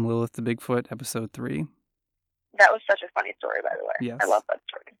from Lilith the Bigfoot, episode 3. That was such a funny story, by the way. Yes. I love that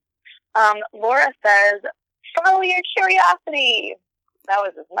story. Laura says, follow your curiosity. That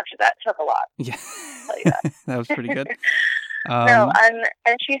was as much as that took a lot. Yeah. I'll tell you that. That was pretty good. No, and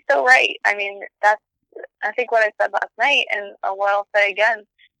she's so right. I mean, that's, I think what I said last night, and what I'll say again,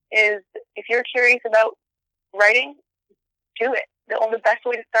 is if you're curious about writing, do it. The best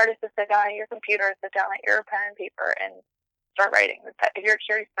way to start is to sit down at your computer, sit down at your pen and paper, and start writing. If you're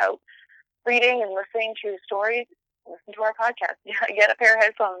curious about reading and listening to stories, listen to our podcast. Get a pair of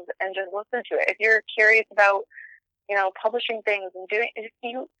headphones and just listen to it. If you're curious about, you know, publishing things and doing, if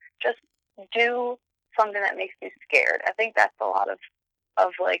you just do something that makes you scared. I think that's a lot of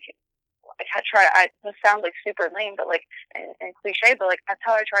like this sounds like super lame, but like and cliche, but like that's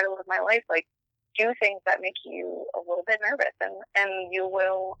how I try to live my life. Like, do things that make you a little bit nervous, and you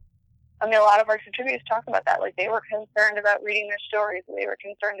will. I mean, a lot of our contributors talk about that. Like, they were concerned about reading their stories. They were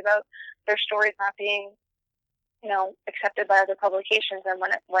concerned about their stories not being, you know, accepted by other publications. And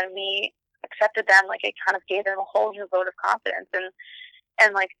when we accepted them, like, it kind of gave them a whole new vote of confidence.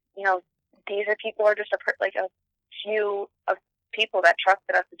 And like, you know, these are people are just a few of people that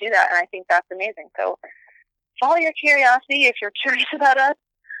trusted us to do that. And I think that's amazing. So follow your curiosity. If you're curious about us,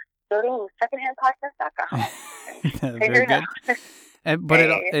 go to secondhandpodcast.com. Very good. But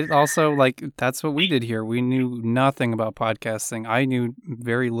it also, like, that's what we did here. We knew nothing about podcasting. I knew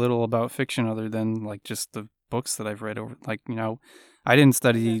very little about fiction other than, like, just the books that I've read over. Like, you know, I didn't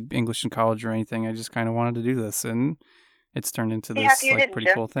study English in college or anything. I just kind of wanted to do this, and it's turned into this like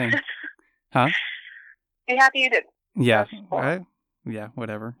pretty cool thing. Huh? Be happy you did. Yeah. Cool. Yeah.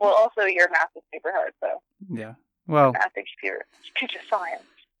 Whatever. Well, also your math is super hard, so. Yeah. Well. Math and computer science.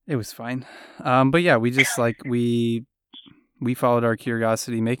 It was fine. But yeah, we just like we followed our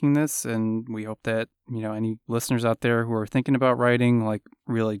curiosity making this, and we hope that, you know, any listeners out there who are thinking about writing, like,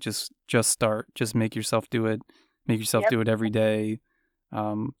 really just start. Just make yourself do it. Make yourself do it every day.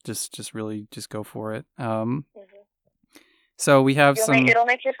 Just really just go for it. So we have it'll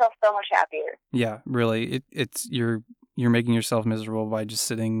make yourself so much happier. Yeah, really. It's you're making yourself miserable by just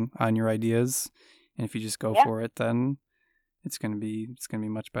sitting on your ideas, and if you just go for it, then it's gonna be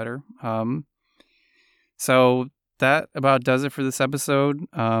much better. So that about does it for this episode.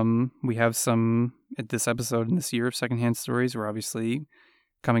 We have this episode in this year of Secondhand Stories. We're obviously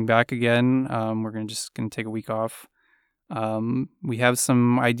coming back again. We're gonna take a week off. We have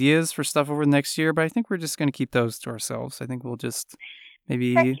some ideas for stuff over the next year, but I think we're just going to keep those to ourselves. I think we'll just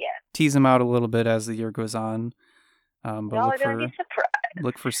maybe tease them out a little bit as the year goes on. But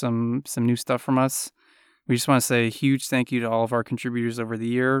look for some new stuff from us. We just want to say a huge thank you to all of our contributors over the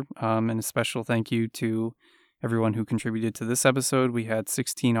year, and a special thank you to everyone who contributed to this episode. We had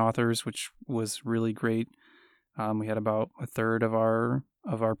 16 authors, which was really great. We had about a third of our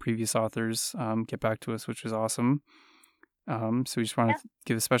previous authors get back to us, which was awesome. So we just want to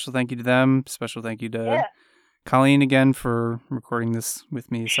give a special thank you to them. Special thank you to Colleen again for recording this with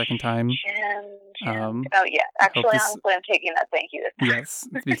me a second time. Actually, honestly, I'm taking that thank you this time. Yes,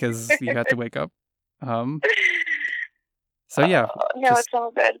 because you had to wake up. So yeah. No, it's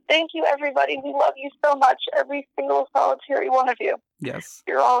so good. Thank you, everybody. We love you so much. Every single solitary one of you. Yes.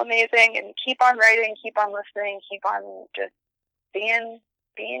 You're all amazing, and keep on writing, keep on listening, keep on just being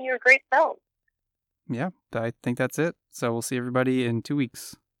your great selves. Yeah, I think that's it. So we'll see everybody in 2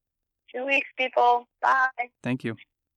 weeks. 2 weeks, people. Bye. Thank you.